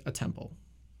looks like a temple.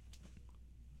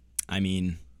 I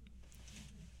mean,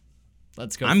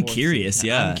 Let's go. I'm forth to the curious, temple.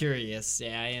 yeah. I'm curious.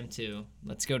 Yeah, I am too.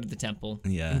 Let's go to the temple.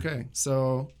 yeah. Okay,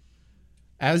 so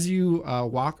as you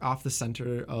walk off the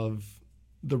center of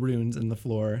the runes in the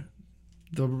floor,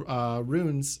 the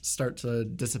runes start to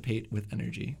dissipate with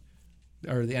energy,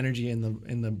 or the energy in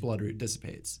the bloodroot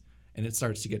dissipates, and it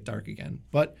starts to get dark again.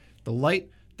 But the light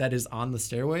that is on the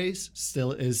stairways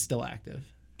is still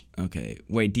active. Okay.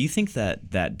 Wait, do you think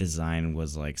that design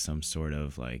was like some sort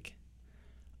of like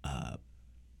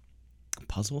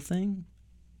puzzle thing?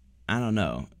 I don't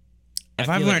know. If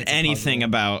I I've feel like learned it's a anything puzzle.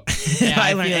 about Yeah,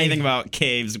 I I learned feel anything like- about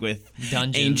caves with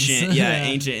Dungeons.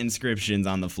 ancient inscriptions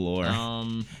on the floor.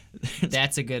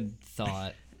 That's a good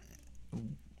thought.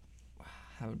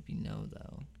 How would we know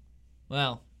though?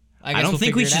 Well, I guess I don't we'll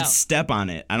think we figure it should out. step on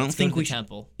it. I don't Let's go think to we the should.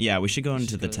 temple. Yeah, we should go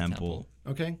into should the go to the temple.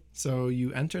 Okay, so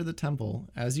you enter the temple.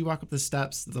 As you walk up the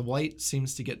steps, the light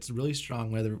seems to get really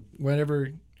strong.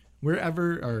 Wherever,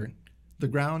 or the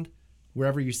ground,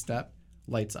 wherever you step,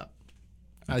 lights up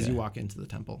as you walk into the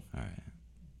temple. All right.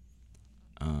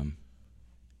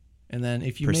 And then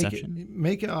if you Perception?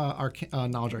 make a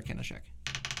knowledge arcana check.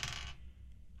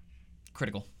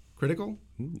 Critical. Critical.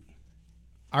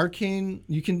 Arcane.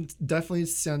 You can definitely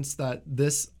sense that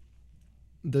this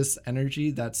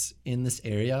energy that's in this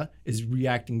area is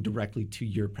reacting directly to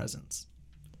your presence.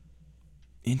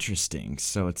 Interesting.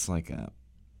 So it's like a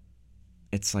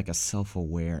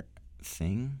self-aware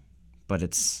thing, but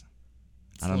it's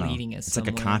I don't know. leading us It's like a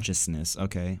somewhere. consciousness.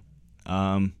 Okay.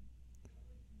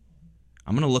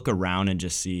 I'm gonna look around and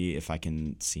just see if I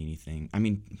can see anything. I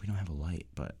mean, we don't have a light,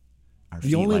 but our The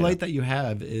feet only light light up. that you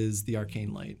have is the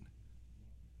arcane light,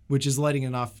 which is lighting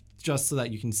enough just so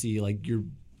that you can see like your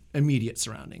immediate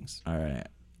surroundings. All right.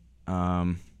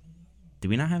 Do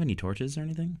we not have any torches or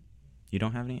anything? You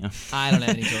don't have any? I don't have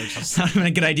any torches. It's not even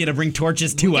a good idea to bring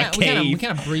torches to a We cave.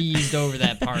 kind of breezed over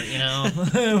that part, you know,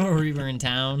 where we were in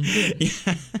town.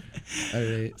 All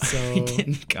right. So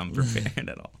Didn't come prepared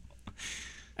at all.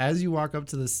 as you walk up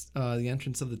to the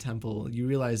entrance of the temple, you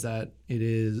realize that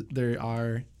there's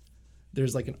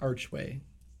like an archway.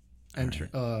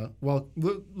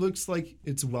 Looks like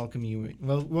it's welcoming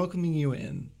you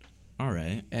in. All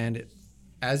right. And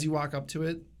as you walk up to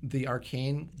it, the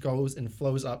arcane goes and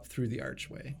flows up through the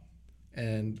archway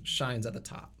and shines at the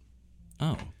top.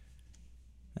 Oh,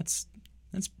 that's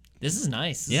This is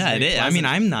nice. This yeah. is It very is. I mean, pleasant.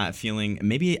 I'm not feeling.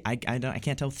 Maybe I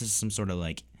can't tell if this is some sort of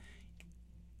like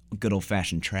good old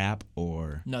fashioned trap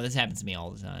or No, this happens to me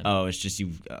all the time. oh, it's just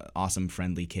you awesome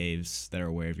friendly caves that are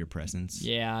aware of your presence.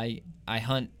 Yeah, I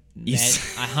hunt. You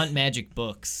s- I hunt magic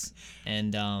books,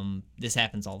 and this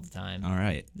happens all the time. All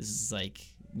right. This is like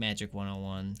Magic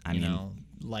 101. I You mean- know,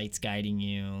 lights guiding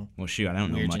you. Well, shoot, I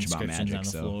don't know Weird much about inscriptions magic, on the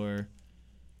so floor.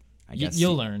 I guess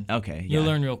You'll learn. Okay. You'll yeah.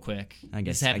 learn real quick. I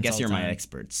This guess happens all you're the my time.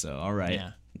 expert, so all right.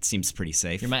 Yeah. It seems pretty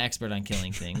safe. You're my expert on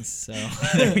killing things, so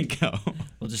There we go.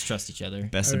 we'll just trust each other.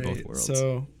 Best of both Alright, worlds.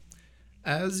 So,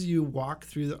 as you walk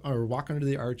walk under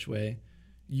the archway,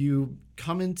 you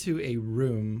come into a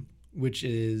room which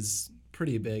is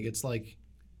pretty big. It's like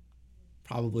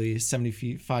probably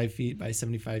 5 feet by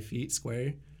 75 feet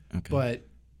square. Okay. But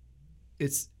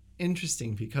it's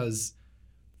interesting because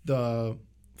the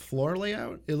floor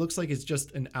layout, it looks like it's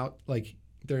just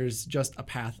there's just a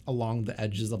path along the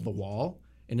edges of the wall,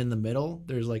 and in the middle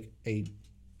there's like a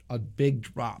big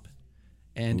drop.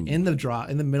 And in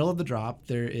the middle of the drop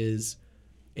there is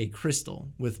a crystal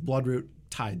with bloodroot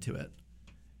tied to it.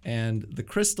 And the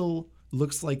crystal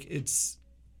looks like it's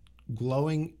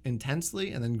glowing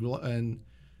intensely, and then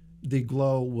the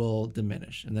glow will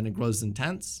diminish, and then it grows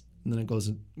intense, and then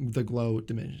the glow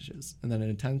diminishes, and then it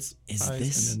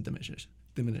intensifies and then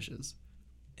diminishes.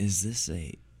 Is this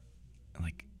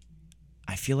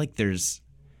I feel like there's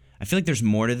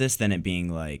more to this than it being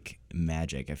like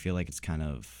magic. I feel like it's kind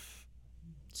of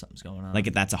Something's going on.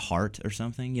 like that's a heart or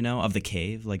something, you know, of the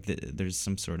cave. Like there's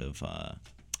some sort of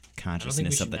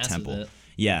consciousness should of the mess with temple. it.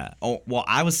 Yeah. Oh well,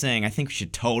 I was saying I think we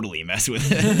should totally mess with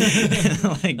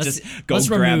it. Like just go let's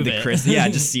grab remove the it. crystal. Yeah,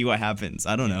 just see what happens.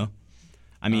 I don't know.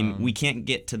 I mean, we can't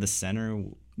get to the center.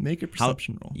 Make a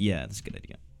perception roll. Yeah, that's a good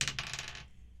idea.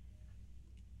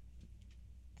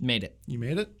 Made it. You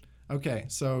made it? Okay,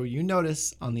 so you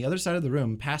notice on the other side of the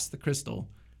room, past the crystal,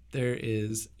 there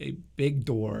is a big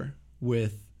door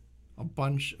with a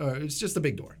bunch. It's just a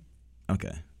big door,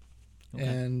 Okay.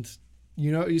 and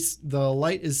you notice the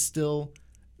light is still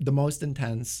the most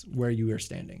intense where you are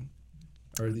standing,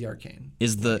 or the arcane.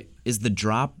 Is the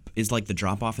drop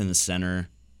off in the center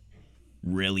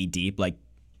really deep? Like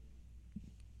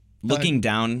Looking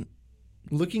down.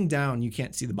 Looking down, you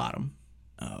can't see the bottom.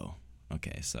 Oh,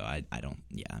 okay. So I don't.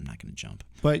 Yeah, I'm not gonna jump.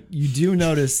 But you do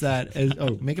notice that.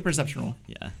 Make a perception roll.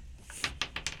 Yeah.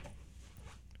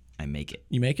 I make it.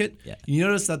 You make it. Yeah. You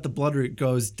notice that the blood root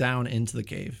goes down into the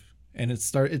cave, and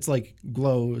it's like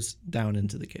glows down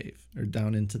into the cave or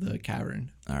down into the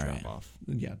cavern. All right. Drop off.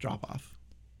 Yeah, drop off.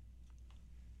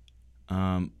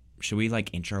 Should we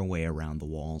like inch our way around the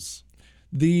walls?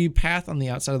 The path on the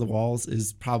outside of the walls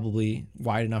is probably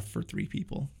wide enough for 3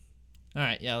 people. All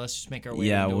right, yeah, let's just make our way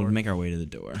Yeah, to the door. we'll make our way to the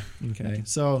door. Okay,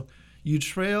 so you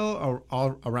trail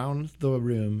all around the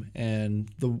room, and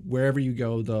wherever you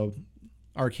go, the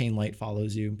arcane light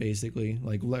follows you, basically,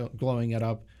 like glowing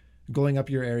up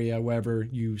your area wherever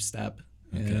you step.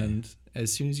 Okay. And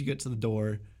as soon as you get to the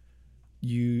door,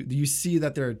 you see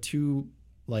that there are 2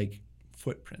 like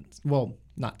footprints. Well,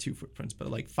 not 2 footprints, but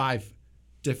like 5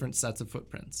 different sets of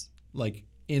footprints, like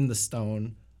in the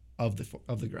stone of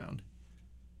the ground.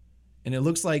 And it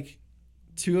looks like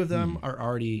 2 of them are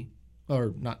already,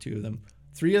 or not 2 of them,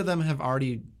 3 of them have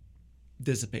already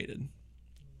dissipated.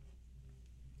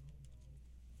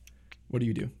 What do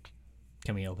you do?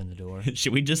 Can we open the door?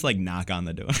 Should we just like knock on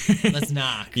the door? Let's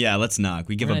knock. Yeah, let's knock.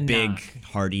 We give We're a gonna big, knock.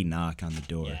 hearty knock on the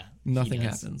door. Yeah. Nothing he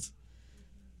does. happens.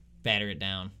 Batter it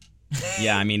down.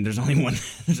 Yeah, I mean, there's only one.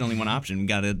 There's only one option. We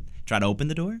gotta try to open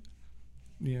the door.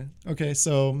 Yeah. Okay,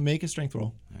 so make a strength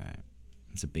roll. All right,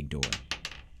 it's a big door.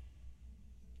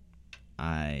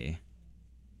 I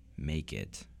make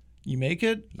it. You make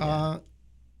it. Yeah.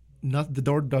 The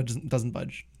door doesn't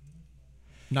budge.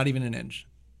 Not even an inch.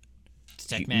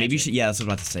 Check Maybe you magic. should. Yeah, that's what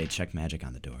I was about to say. Check magic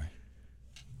on the door.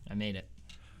 I made it.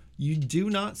 You do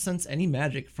not sense any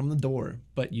magic from the door,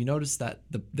 but you notice that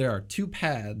there are 2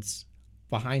 pads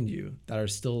behind you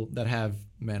that have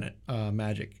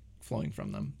magic flowing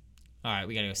from them. All right,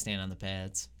 we gotta go stand on the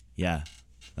pads. Yeah,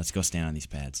 let's go stand on these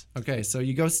pads. Okay, so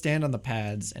you go stand on the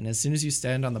pads, and as soon as you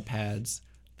stand on the pads,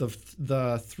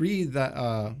 the 3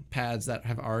 pads that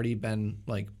have already been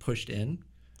like pushed in,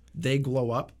 they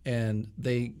glow up and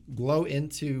they glow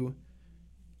into.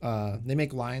 They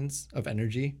make lines of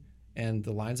energy, and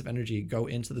the lines of energy go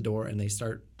into the door, and they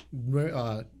start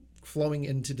flowing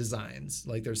into designs.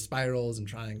 Like there's spirals and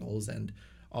triangles and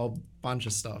a bunch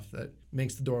of stuff that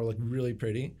makes the door look really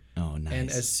pretty. Oh, nice. And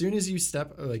as soon as you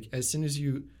step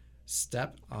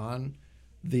on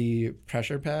the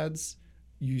pressure pads,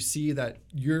 you see that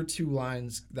your 2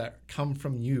 lines that come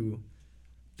from you,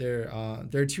 there are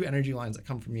 2 energy lines that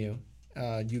come from you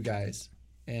guys,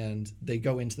 and they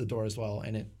go into the door as well,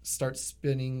 and it starts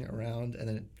spinning around, and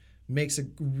then it makes a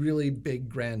really big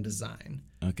grand design.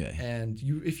 Okay. And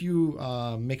if you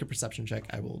make a perception check,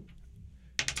 I will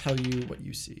tell you what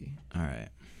you see. All right.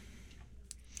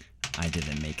 I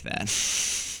didn't make that.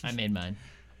 I made mine.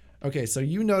 Okay, so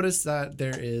you notice that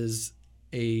there is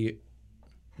a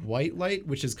white light,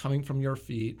 which is coming from your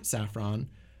feet, Saffron.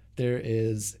 There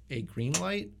is a green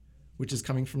light, which is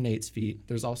coming from Nate's feet.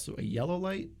 There's also a yellow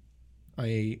light,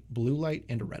 a blue light,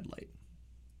 and a red light.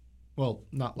 Well,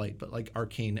 not light, but like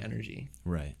arcane energy.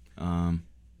 Right.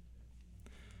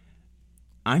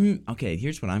 Okay.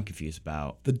 Here's what I'm confused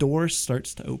about. The door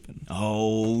starts to open.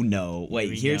 Oh no! Wait.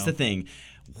 we Here's go. the thing.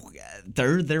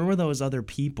 There were those other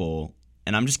people,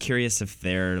 and I'm just curious if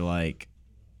they're like.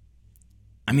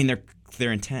 I mean,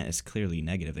 their intent is clearly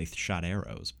negative. They shot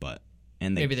arrows,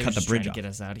 and they Maybe they're cut the just trying bridge to off. get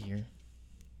us out of here.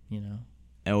 You know.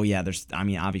 Oh yeah, there's. I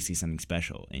mean, obviously something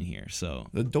special in here. So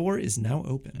The door is now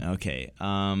open. okay.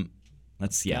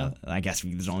 Let's. Yeah. Go. I guess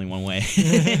there's only one way.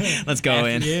 Let's go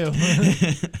in. After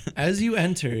you. As you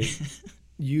enter,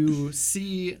 you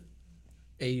see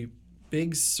a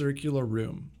big circular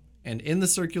room. And in the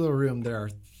circular room, there are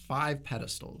 5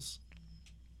 pedestals.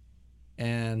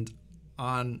 And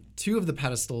on 2 of the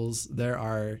pedestals, there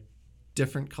are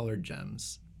different colored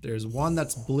gems. There's one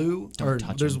that's blue, or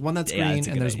touch there's 'em. one that's Yeah, green, that's a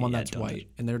and good there's idea. one Yeah, that's don't white.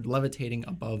 And they're levitating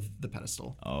above the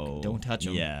pedestal. Oh. Don't touch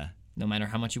 'em. Yeah. No matter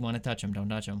how much you want to touch them, don't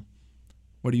touch them.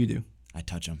 What do you do? I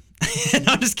touch them. No,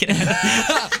 I'm just kidding.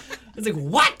 I was like,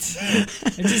 what? I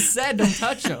just said don't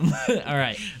touch them. All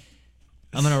right.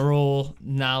 I'm going to roll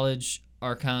knowledge,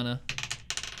 arcana.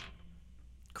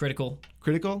 Critical.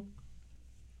 Critical?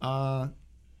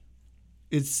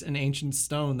 It's an ancient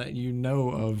stone that you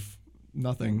know of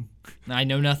nothing. I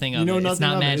know nothing of You know it. It's nothing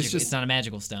not of it. magic. It's just- It's not a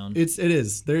magical stone. It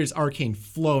is. There is arcane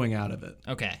flowing out of it.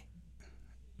 Okay.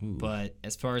 But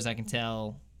as far as I can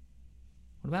tell,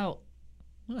 what about?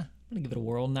 I'm gonna give it a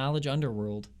world knowledge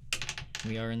underworld.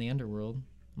 We are in the underworld.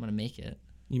 I'm gonna make it.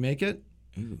 You make it?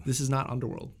 This is not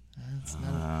Underworld.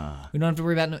 We don't have to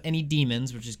worry about any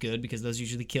demons, which is good because those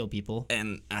usually kill people.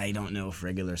 And I don't know if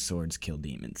regular swords kill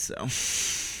demons, so.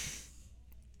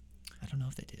 don't know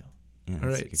if they do. Yeah, All that's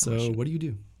a right. good So question. what do you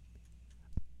do?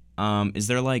 Is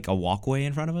there like a walkway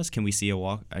in front of us? Can we see a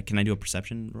walk? Can I do a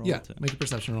perception roll? Yeah. Make a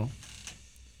perception roll.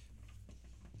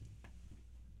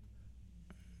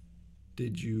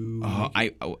 Did you?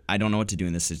 I don't know what to do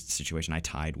in this situation. I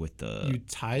tied with the. You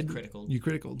tied. Critical. You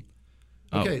critical.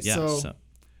 Oh, Okay, yeah, so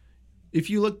if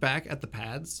you look back at the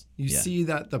pads, you Yeah. see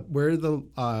that where the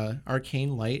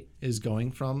arcane light is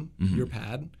going from Mm-hmm. your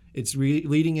pad, it's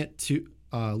leading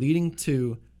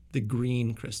to the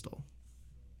green crystal,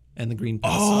 and the green.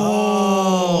 Pestle.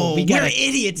 Oh, we we're gotta-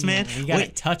 idiots, man. We gotta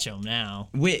touch them now.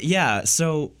 Yeah.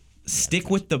 So stick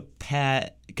with the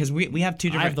pad because we have two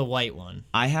I different. have the white one.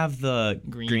 I have the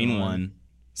Green green one. one.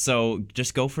 So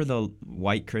just go for the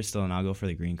white crystal, and I'll go for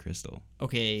the green crystal.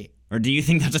 Okay, Or do you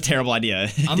think that's a terrible idea?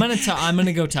 I'm gonna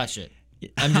go touch it.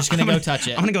 I'm just gonna go touch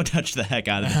it. I'm gonna go touch the heck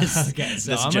out of this. Okay,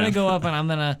 so this I'm gem. gonna go up and I'm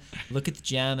gonna look at the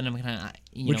gem and I'm gonna,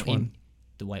 Which one?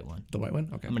 The white one. The white one.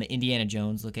 Okay. I'm gonna Indiana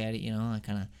Jones look at it. I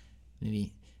kind of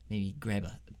maybe grab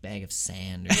a bag of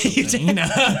sand or something.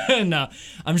 No,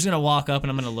 I'm just gonna walk up and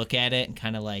I'm gonna look at it and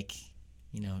kind of like,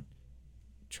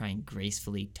 try and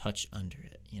gracefully touch under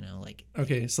it. Like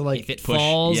Okay. So like. if it push-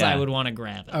 falls, yeah. I would want to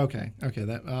grab it. Okay. Okay.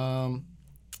 That.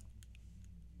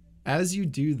 As you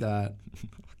do that,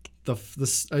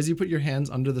 as you put your hands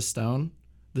under the stone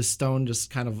just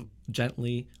kind of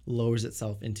gently lowers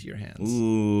itself into your hands.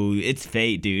 Ooh, it's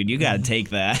fate, dude. You gotta take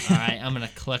that. All right, I'm gonna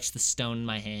clutch the stone in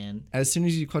my hand. As soon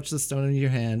as you clutch the stone in your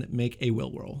hand, make a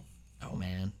will roll. Oh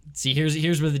man, see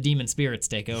here's where the demon spirits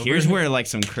take over. Here's where like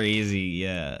some crazy,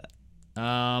 yeah.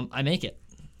 I make it.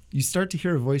 You start to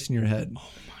hear a voice in your head.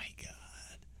 Oh my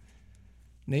god.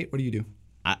 Nate, what do you do?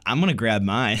 I'm gonna grab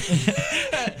mine.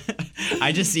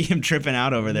 I just see him tripping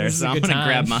out over there, This is so a I'm good gonna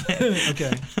grab time. mine.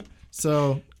 Okay.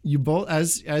 So you both,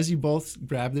 as you both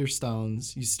grab their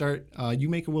stones, you start. You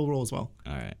make a will roll as well.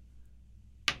 All right.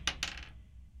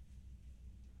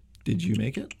 Did you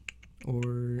make it,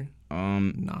 or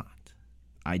not?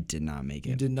 I did not make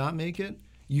You it. did not make it.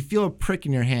 You feel a prick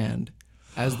in your hand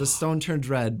as the stone turns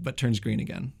red but turns green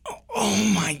again.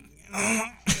 Oh my.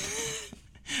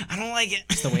 I don't like it.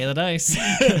 It's the way of the dice.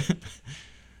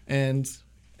 And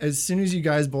as soon as you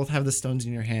guys both have the stones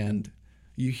in your hand,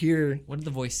 you hear What did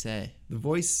the voice say? the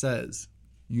voice says,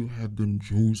 "You have been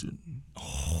chosen."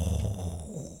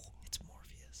 It's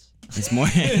Morpheus. It's more.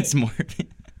 It's more.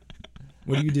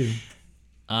 What do you do?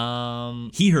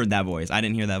 He heard that voice. I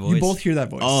didn't hear that voice. You both hear that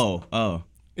voice. Oh. I'm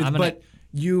gonna- But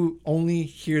you only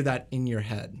hear that in your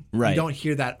head. Right. You don't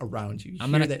hear that around you. You I'm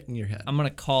hear gonna- that in your head. I'm gonna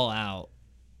call out,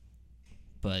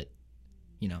 but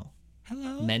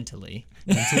Hello. mentally.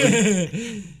 What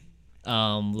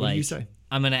Like do you say?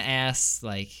 I'm gonna ask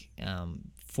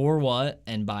for what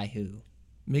and by who.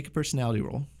 Make a personality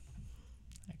roll.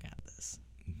 I got this.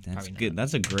 That's Probably good.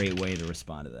 That's a great way to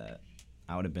respond to that.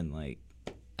 I would have been like,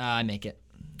 I make it.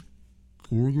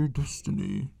 For your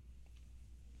destiny.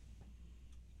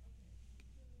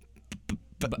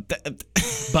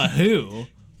 But who?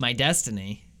 My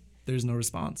destiny. There's no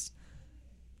response.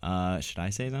 should I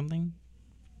say something?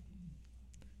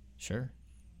 Sure.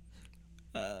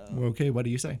 Okay, what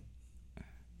do you say?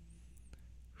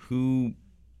 Who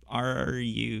are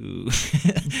you?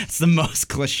 It's the most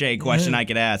cliche question I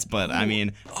could ask, but I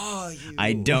mean,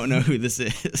 I don't know who this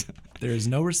is. There is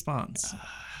no response.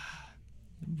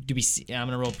 Do we see? I'm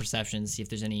gonna roll perception, see if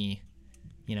there's any,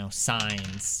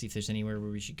 signs. See if there's anywhere where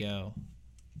we should go.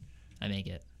 I make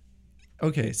it.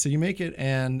 Okay, so you make it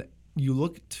and you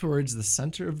look towards the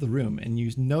center of the room and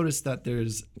you notice that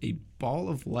there's a ball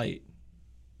of light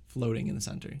floating in the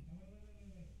center.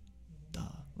 Duh.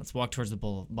 Let's walk towards the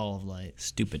ball of light.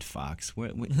 Stupid fox.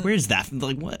 Where's that?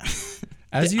 Like what?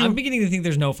 As you I'm beginning to think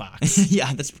there's no fox.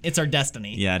 Yeah, that's It's our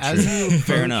destiny. yeah, As true. you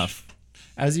Fair approach- enough.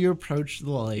 as you approach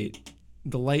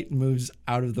the light moves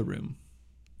out of the room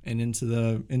and into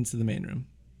the main room.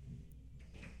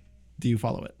 Do you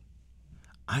follow it?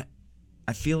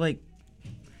 I feel like.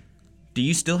 Do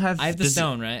you still have? I have the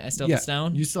stone, right? I still have the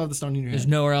stone. You still have the stone in your There's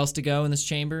hand. nowhere else to go in this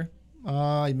chamber.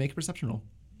 You make a perception roll.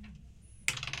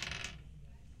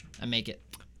 I make it.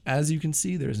 As you can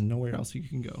see, there's nowhere else you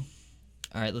can go.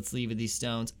 All right, let's leave with these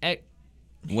stones. Wait,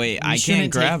 We I can't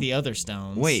shouldn't grab. take the other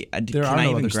stones. Wait, There can are I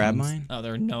no even other grab stones. mine? Oh,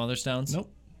 there are no other stones?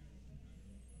 Nope.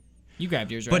 You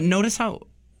grabbed yours, right? But notice how.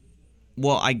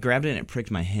 Well, I grabbed it and it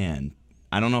pricked my hand.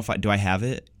 I don't know if do I have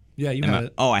it? Yeah, you Am have I-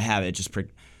 it. Oh, I have it. It just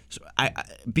pricked. So I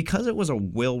because it was a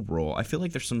will roll. I feel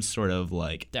like there's some sort of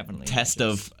like Definitely test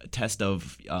magics.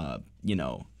 of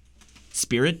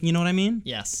spirit. You know what I mean?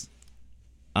 Yes.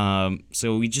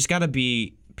 So we just gotta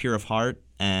be pure of heart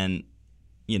and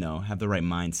have the right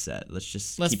mindset. Let's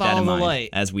Let's keep that follow in the mind light.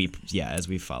 as we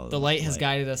follow The light has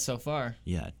guided us so far.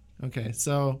 Yeah. Okay,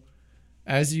 so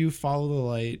as you follow the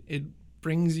light, it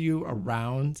brings you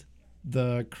around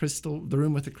the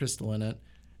room with the crystal in it,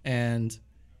 and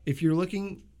if you're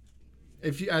looking,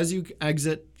 as you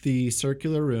exit the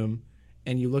circular room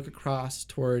and you look across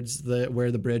towards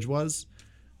where the bridge was,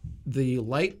 the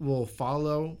light will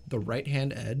follow the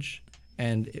right-hand edge,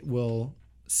 and it will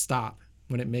stop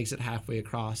when it makes it halfway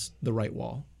across the right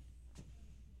wall.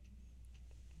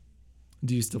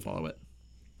 Do you still follow it?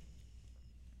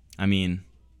 I mean,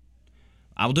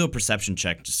 I'll do a perception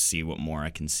check to see what more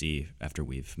I can see after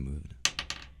we've moved.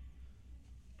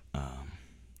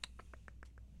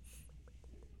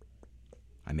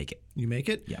 I make it. You make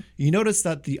it? Yeah. You notice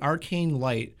that the arcane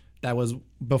light that was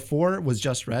before was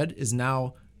just red is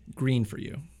now green for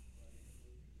you.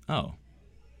 Oh.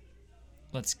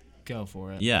 Let's go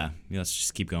for it. Yeah. Let's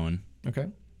just keep going. Okay.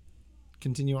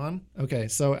 Continue on. Okay,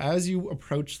 so as you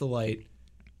approach the light,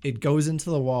 it goes into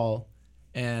the wall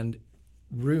and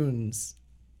runes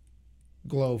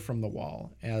glow from the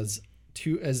wall as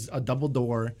a double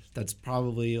door that's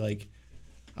probably like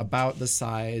about the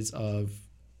size of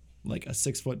like a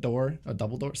 6-foot door,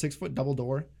 6-foot double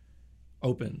door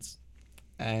opens.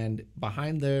 And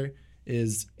behind there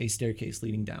is a staircase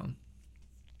leading down.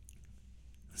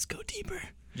 Let's go deeper.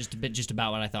 Just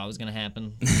about what I thought was gonna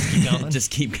happen. Keep going.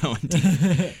 Just keep going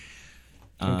deeper.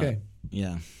 Okay.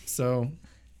 Yeah. So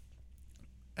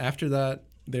after that,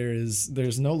 there's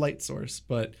no light source,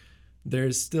 but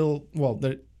there's still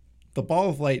the ball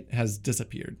of light has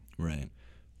disappeared, Right.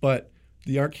 but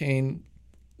the arcane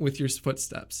with your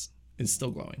footsteps is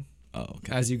still glowing Oh,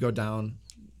 okay. as you go down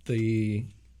the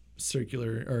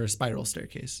circular or spiral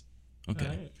staircase.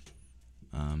 Okay.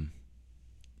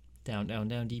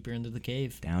 Down, deeper into the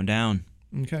cave. Down.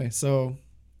 Okay, so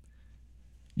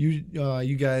you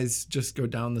guys just go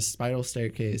down the spiral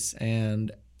staircase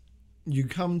and you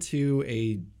come to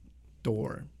a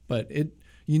door, but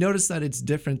you notice that it's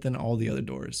different than all the other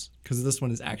doors because this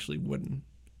one is actually wooden.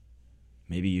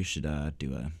 Maybe you should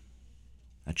do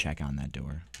a check on that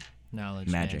door. Knowledge,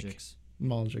 Magic. magics.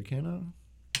 Knowledge Arcana.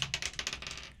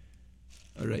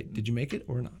 All right, did you make it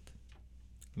or not?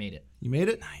 Made it. You made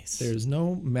it? Nice. There's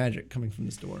no magic coming from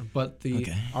this door, but the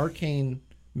Okay. arcane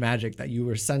magic that you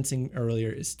were sensing earlier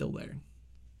is still there.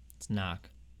 Let's knock.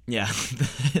 Yeah.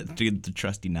 the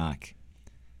trusty knock.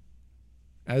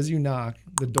 As you knock,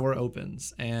 the door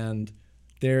opens and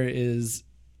there is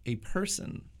a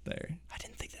person there. I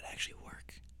didn't think that'd actually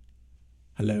work.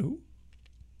 Hello?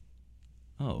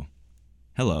 Oh.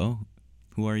 Hello.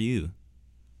 Who are you?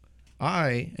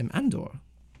 I am Andor.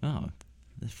 Oh.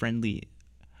 The friendly.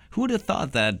 Who would have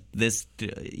thought that this,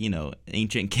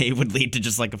 ancient cave would lead to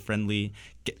just like a friendly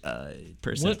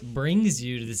person? What brings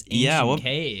you to this ancient Yeah.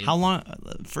 cave? How long?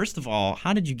 First of all,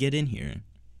 how did you get in here?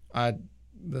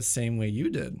 The same way you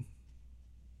did.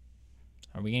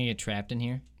 Are we gonna get trapped in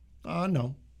here?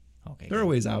 No. Okay. There are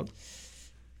ways out.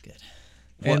 Good.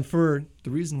 And for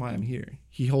the reason why I'm here,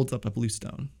 he holds up a blue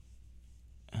stone.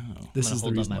 Oh. This I'm is gonna the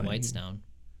hold up reason my why I'm white here.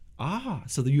 stone,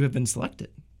 So that you have been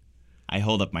selected. I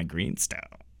hold up my green stone.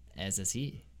 as is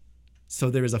he.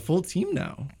 So there is a full team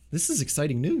now. This is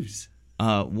exciting news.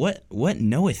 What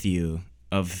knoweth you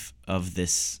of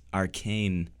this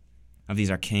arcane, of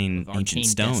these arcane ancient Arcane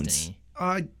stones? destiny.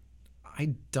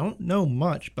 I don't know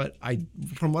much, but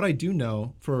from what I do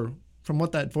know, from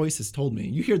what that voice has told me,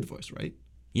 you hear the voice, right?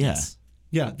 Yeah. Yes.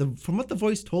 Yeah. From what the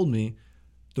voice told me,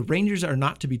 the Rangers are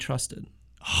not to be trusted.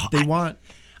 Oh, They want.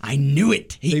 I knew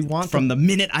it. They want from the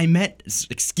minute I met.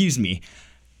 Excuse me.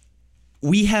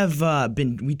 We have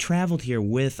we traveled here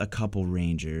with a couple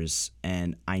rangers,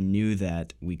 and I knew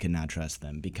that we could not trust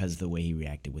them because of the way he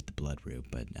reacted with the blood root.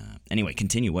 But anyway,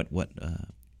 continue. What?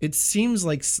 It seems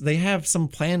like they have some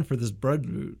plan for this blood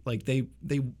root. Like they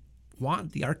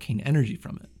want the arcane energy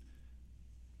from it,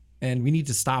 and we need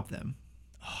to stop them.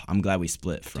 Oh, I'm glad we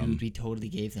split from. Dude, we totally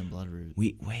gave them blood root.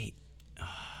 Wait.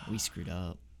 We screwed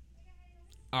up.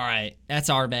 All right, that's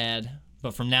our bad.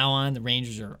 But from now on, the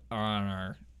Rangers are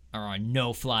on our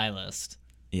no-fly list.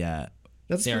 Yeah.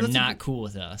 They're not cool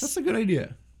with us. That's a good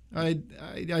idea. I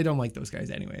don't like those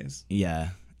guys anyways. Yeah.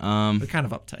 They're kind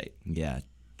of uptight. Yeah.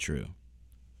 True.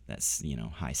 That's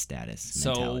high status So,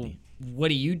 mentality. what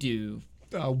do you do?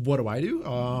 What do?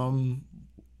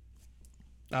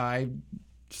 I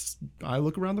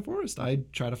look around the forest. I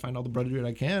try to find all the blood root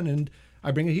I can, and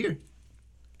I bring it here,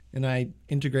 and I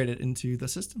integrate it into the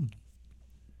system.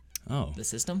 Oh. The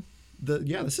system?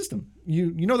 The system.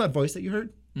 You know that voice that you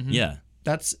heard? Yeah.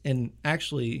 That's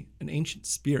actually an ancient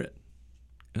spirit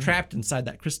trapped inside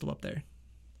that crystal up there.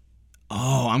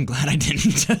 Oh, I'm glad I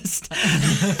didn't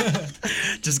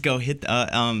just go hit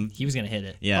the He was gonna hit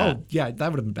it. yeah. Oh, yeah, that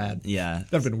would have been bad. Yeah.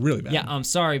 That would have been really bad. Yeah, I'm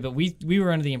sorry, but we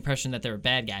were under the impression that there were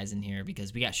bad guys in here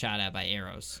because we got shot at by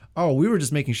arrows. Oh, we were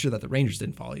just making sure that the Rangers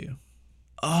didn't follow you.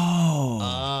 Oh.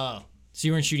 Oh. So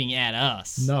you weren't shooting at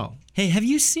us. No. Hey, have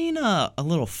you seen a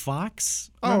little fox?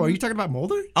 Oh, are you talking about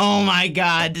Mulder? Oh my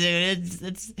god, dude.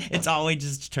 It's always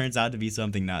just turns out to be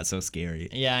something not so scary.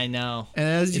 Yeah, I know. And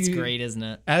as It's you, great, isn't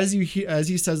it? As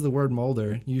he says the word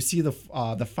Mulder, you see the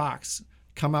fox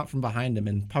come out from behind him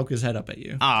and poke his head up at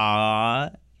you. Aw.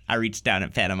 I reached down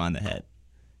and pat him on the head.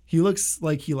 He looks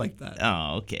like he liked that.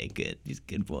 Oh, okay, good. He's a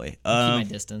good boy. Keep my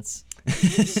distance.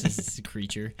 It's a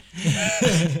creature.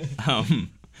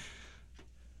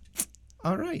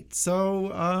 All right,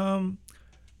 so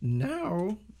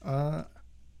now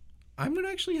I'm gonna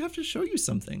actually have to show you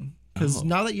something because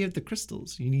now that you have the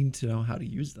crystals, you need to know how to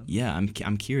use them. Yeah,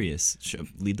 I'm curious.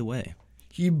 Lead the way.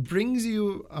 He brings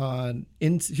you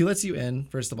in. He lets you in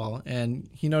first of all, and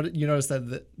you notice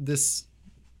that this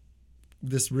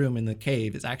room in the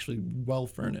cave is actually well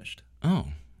furnished. Oh,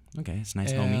 okay. It's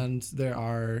nice, homie. And there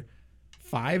are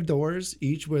 5 doors,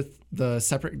 each with the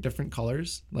separate different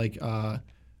colors, like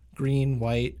green,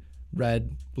 white,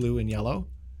 red, blue, and yellow.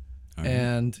 All right.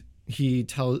 And he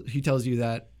tells you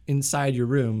that inside your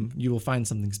room you will find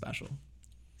something special.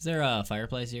 Is there a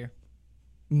fireplace here?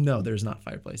 No, there's not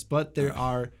fireplace, but there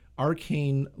are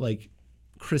arcane like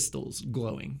crystals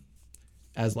glowing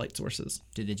as light sources.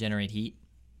 Do they generate heat?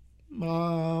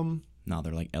 No,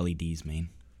 they're like LEDs, man.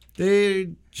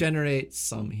 They generate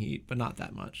some heat, but not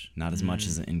that much. Not as much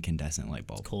as an incandescent light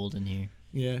bulb. Cold in here.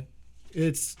 Yeah,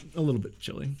 it's a little bit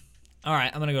chilly. All right,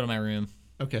 I'm gonna go to my room.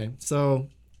 Okay, so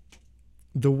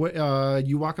the way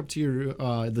you walk up to your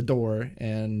the door,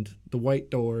 and the white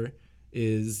door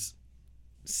is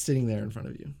sitting there in front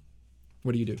of you.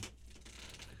 What do you do?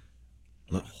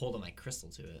 I'm gonna hold my crystal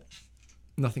to it.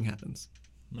 Nothing happens.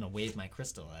 I'm gonna wave my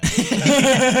crystal at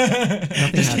it.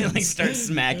 Nothing Just happens. like start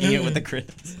smacking it with the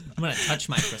crystals. I'm gonna touch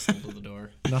my crystal to the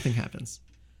door. Nothing happens.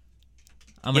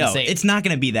 I'm gonna Yo, say it's not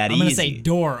gonna be that I'm easy. gonna say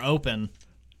door open.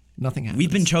 Nothing happens.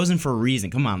 We've been chosen for a reason.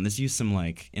 Come on, let's use some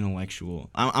like intellectual.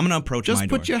 I'm gonna approach Just my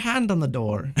put door. your hand on the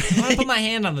door. I'm gonna put my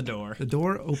hand on the door. The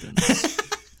door opens.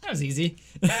 That was easy.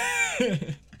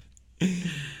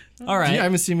 All right.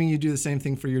 I'm assuming you do the same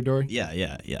thing for your door.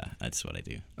 Yeah. That's what I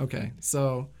do. Okay,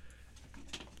 so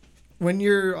when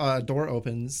your door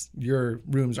opens, your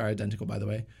rooms are identical, by the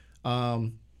way,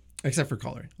 except for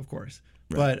color, of course.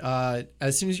 Right. But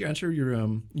as soon as you enter your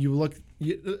room, you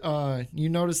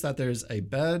notice that there's a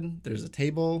bed, there's a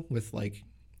table with like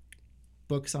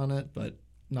books on it, but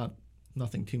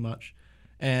nothing too much.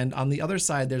 And on the other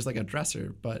side, there's like a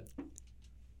dresser,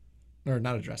 or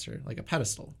not a dresser, like a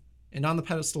pedestal. And on the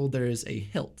pedestal, there is a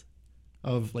hilt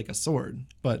of like a sword,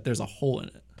 but there's a hole in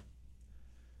it.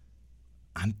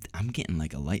 I'm getting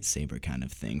like a lightsaber kind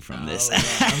of thing from this. Oh,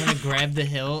 yeah. I'm gonna grab the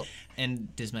hilt,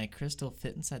 and does my crystal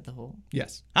fit inside the hole?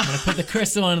 Yes. I'm gonna put the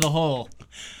crystal into the hole.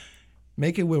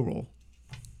 Make a will roll.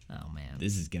 Oh man.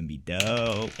 This is gonna be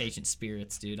dope. Ancient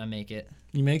spirits, dude. I make it.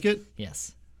 You make it.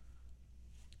 Yes.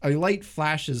 A light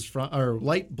flashes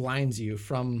light blinds you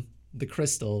from the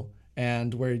crystal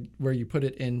and where you put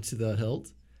it into the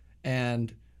hilt.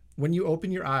 And when you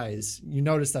open your eyes, you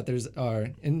notice that there's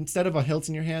instead of a hilt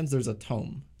in your hands, there's a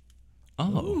tome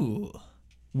Oh, Ooh.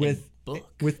 with Book.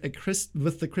 with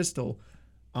the crystal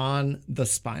on the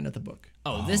spine of the book.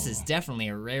 Oh, this is definitely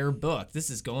a rare book. This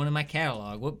is going in my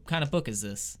catalog. What kind of book is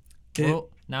this? It-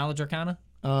 World Knowledge Arcana?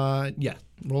 Yeah.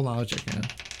 Roll knowledge arcana.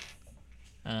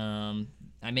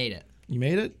 I made it. You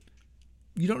made it.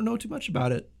 You don't know too much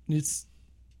about it. It's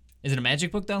Is it a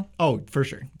magic book though? for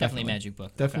sure. Definitely a magic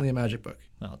book. Definitely a magic book.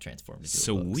 Well, I'll transform it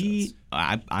into a book. sweet.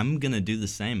 I'm gonna do the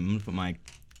same. I'm gonna put my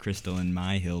crystal in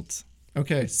my hilt.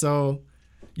 Okay, so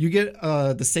you get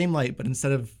the same light, but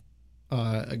instead of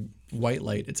a white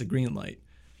light, it's a green light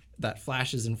that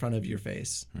flashes in front of your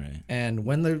face. Right. And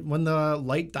when the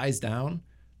light dies down,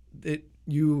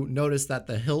 you notice that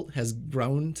the hilt has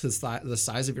grown to the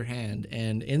size of your hand,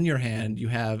 and in your hand you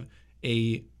have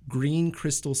a green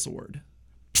crystal sword.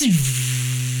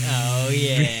 Oh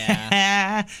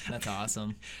yeah. That's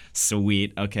awesome.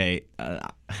 Sweet. Okay.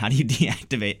 How do you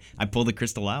deactivate? I pull the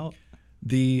crystal out.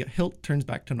 The hilt turns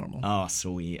back to normal. Oh,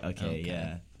 sweet. Okay.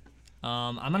 Yeah.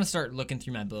 I'm gonna start looking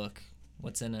through my book.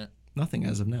 What's in it? Nothing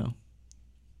as of now.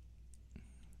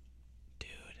 Dude,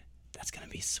 that's gonna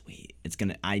be sweet. It's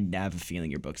gonna. I have a feeling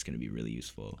your book's gonna be really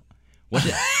useful. What?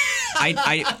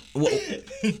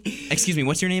 Excuse me.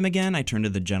 What's your name again? I turned to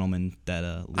the gentleman that.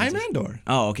 Leads I'm us. Andor.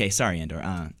 Oh, okay. Sorry, Andor.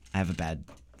 I have a bad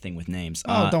thing with names.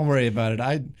 Don't worry about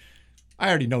it. I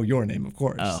already know your name, of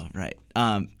course. Oh, right.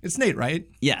 It's Nate, right?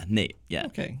 Yeah, Nate. Yeah.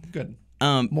 Okay, good.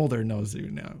 Um, Mulder knows you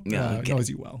now. Yeah, okay. Knows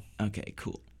you well. okay,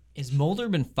 cool. Is Mulder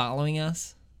been following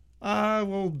us?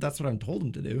 Well, that's what I'm told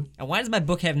him to do. And why does my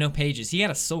book have no pages? He got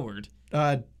a sword.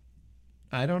 I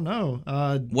don't know.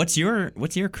 What's your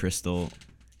crystal?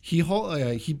 He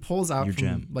pulls out Your from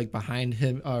gem. like behind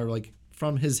him, or like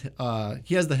from his.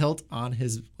 He has the hilt on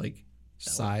his like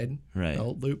side Right.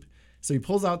 belt loop. So he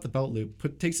pulls out the belt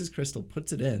loop, takes his crystal,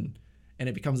 puts it in, and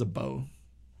it becomes a bow.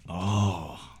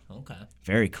 Oh, Okay.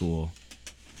 very cool.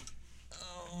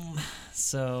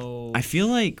 So I feel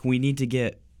like we need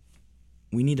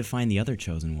to find the other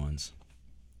chosen ones.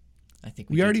 I think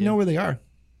We do already too. know where they are,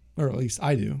 or at least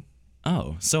I do.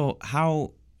 Oh, so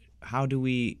how do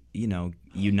we,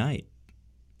 unite?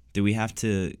 Do we have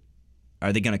to?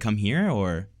 Are they gonna come here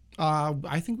or?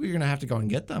 I think we're gonna have to go and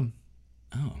get them.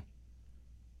 Oh,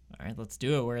 All right, let's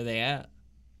do it. Where are they at?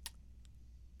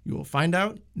 You will find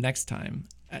out next time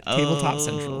at Tabletop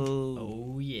Central.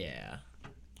 Oh yeah.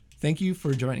 Thank you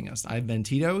for joining us. I've been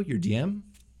Tito, your DM.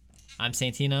 I'm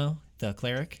Santino, the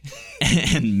cleric.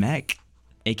 and Mac,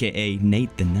 aka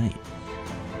Nate the Knight.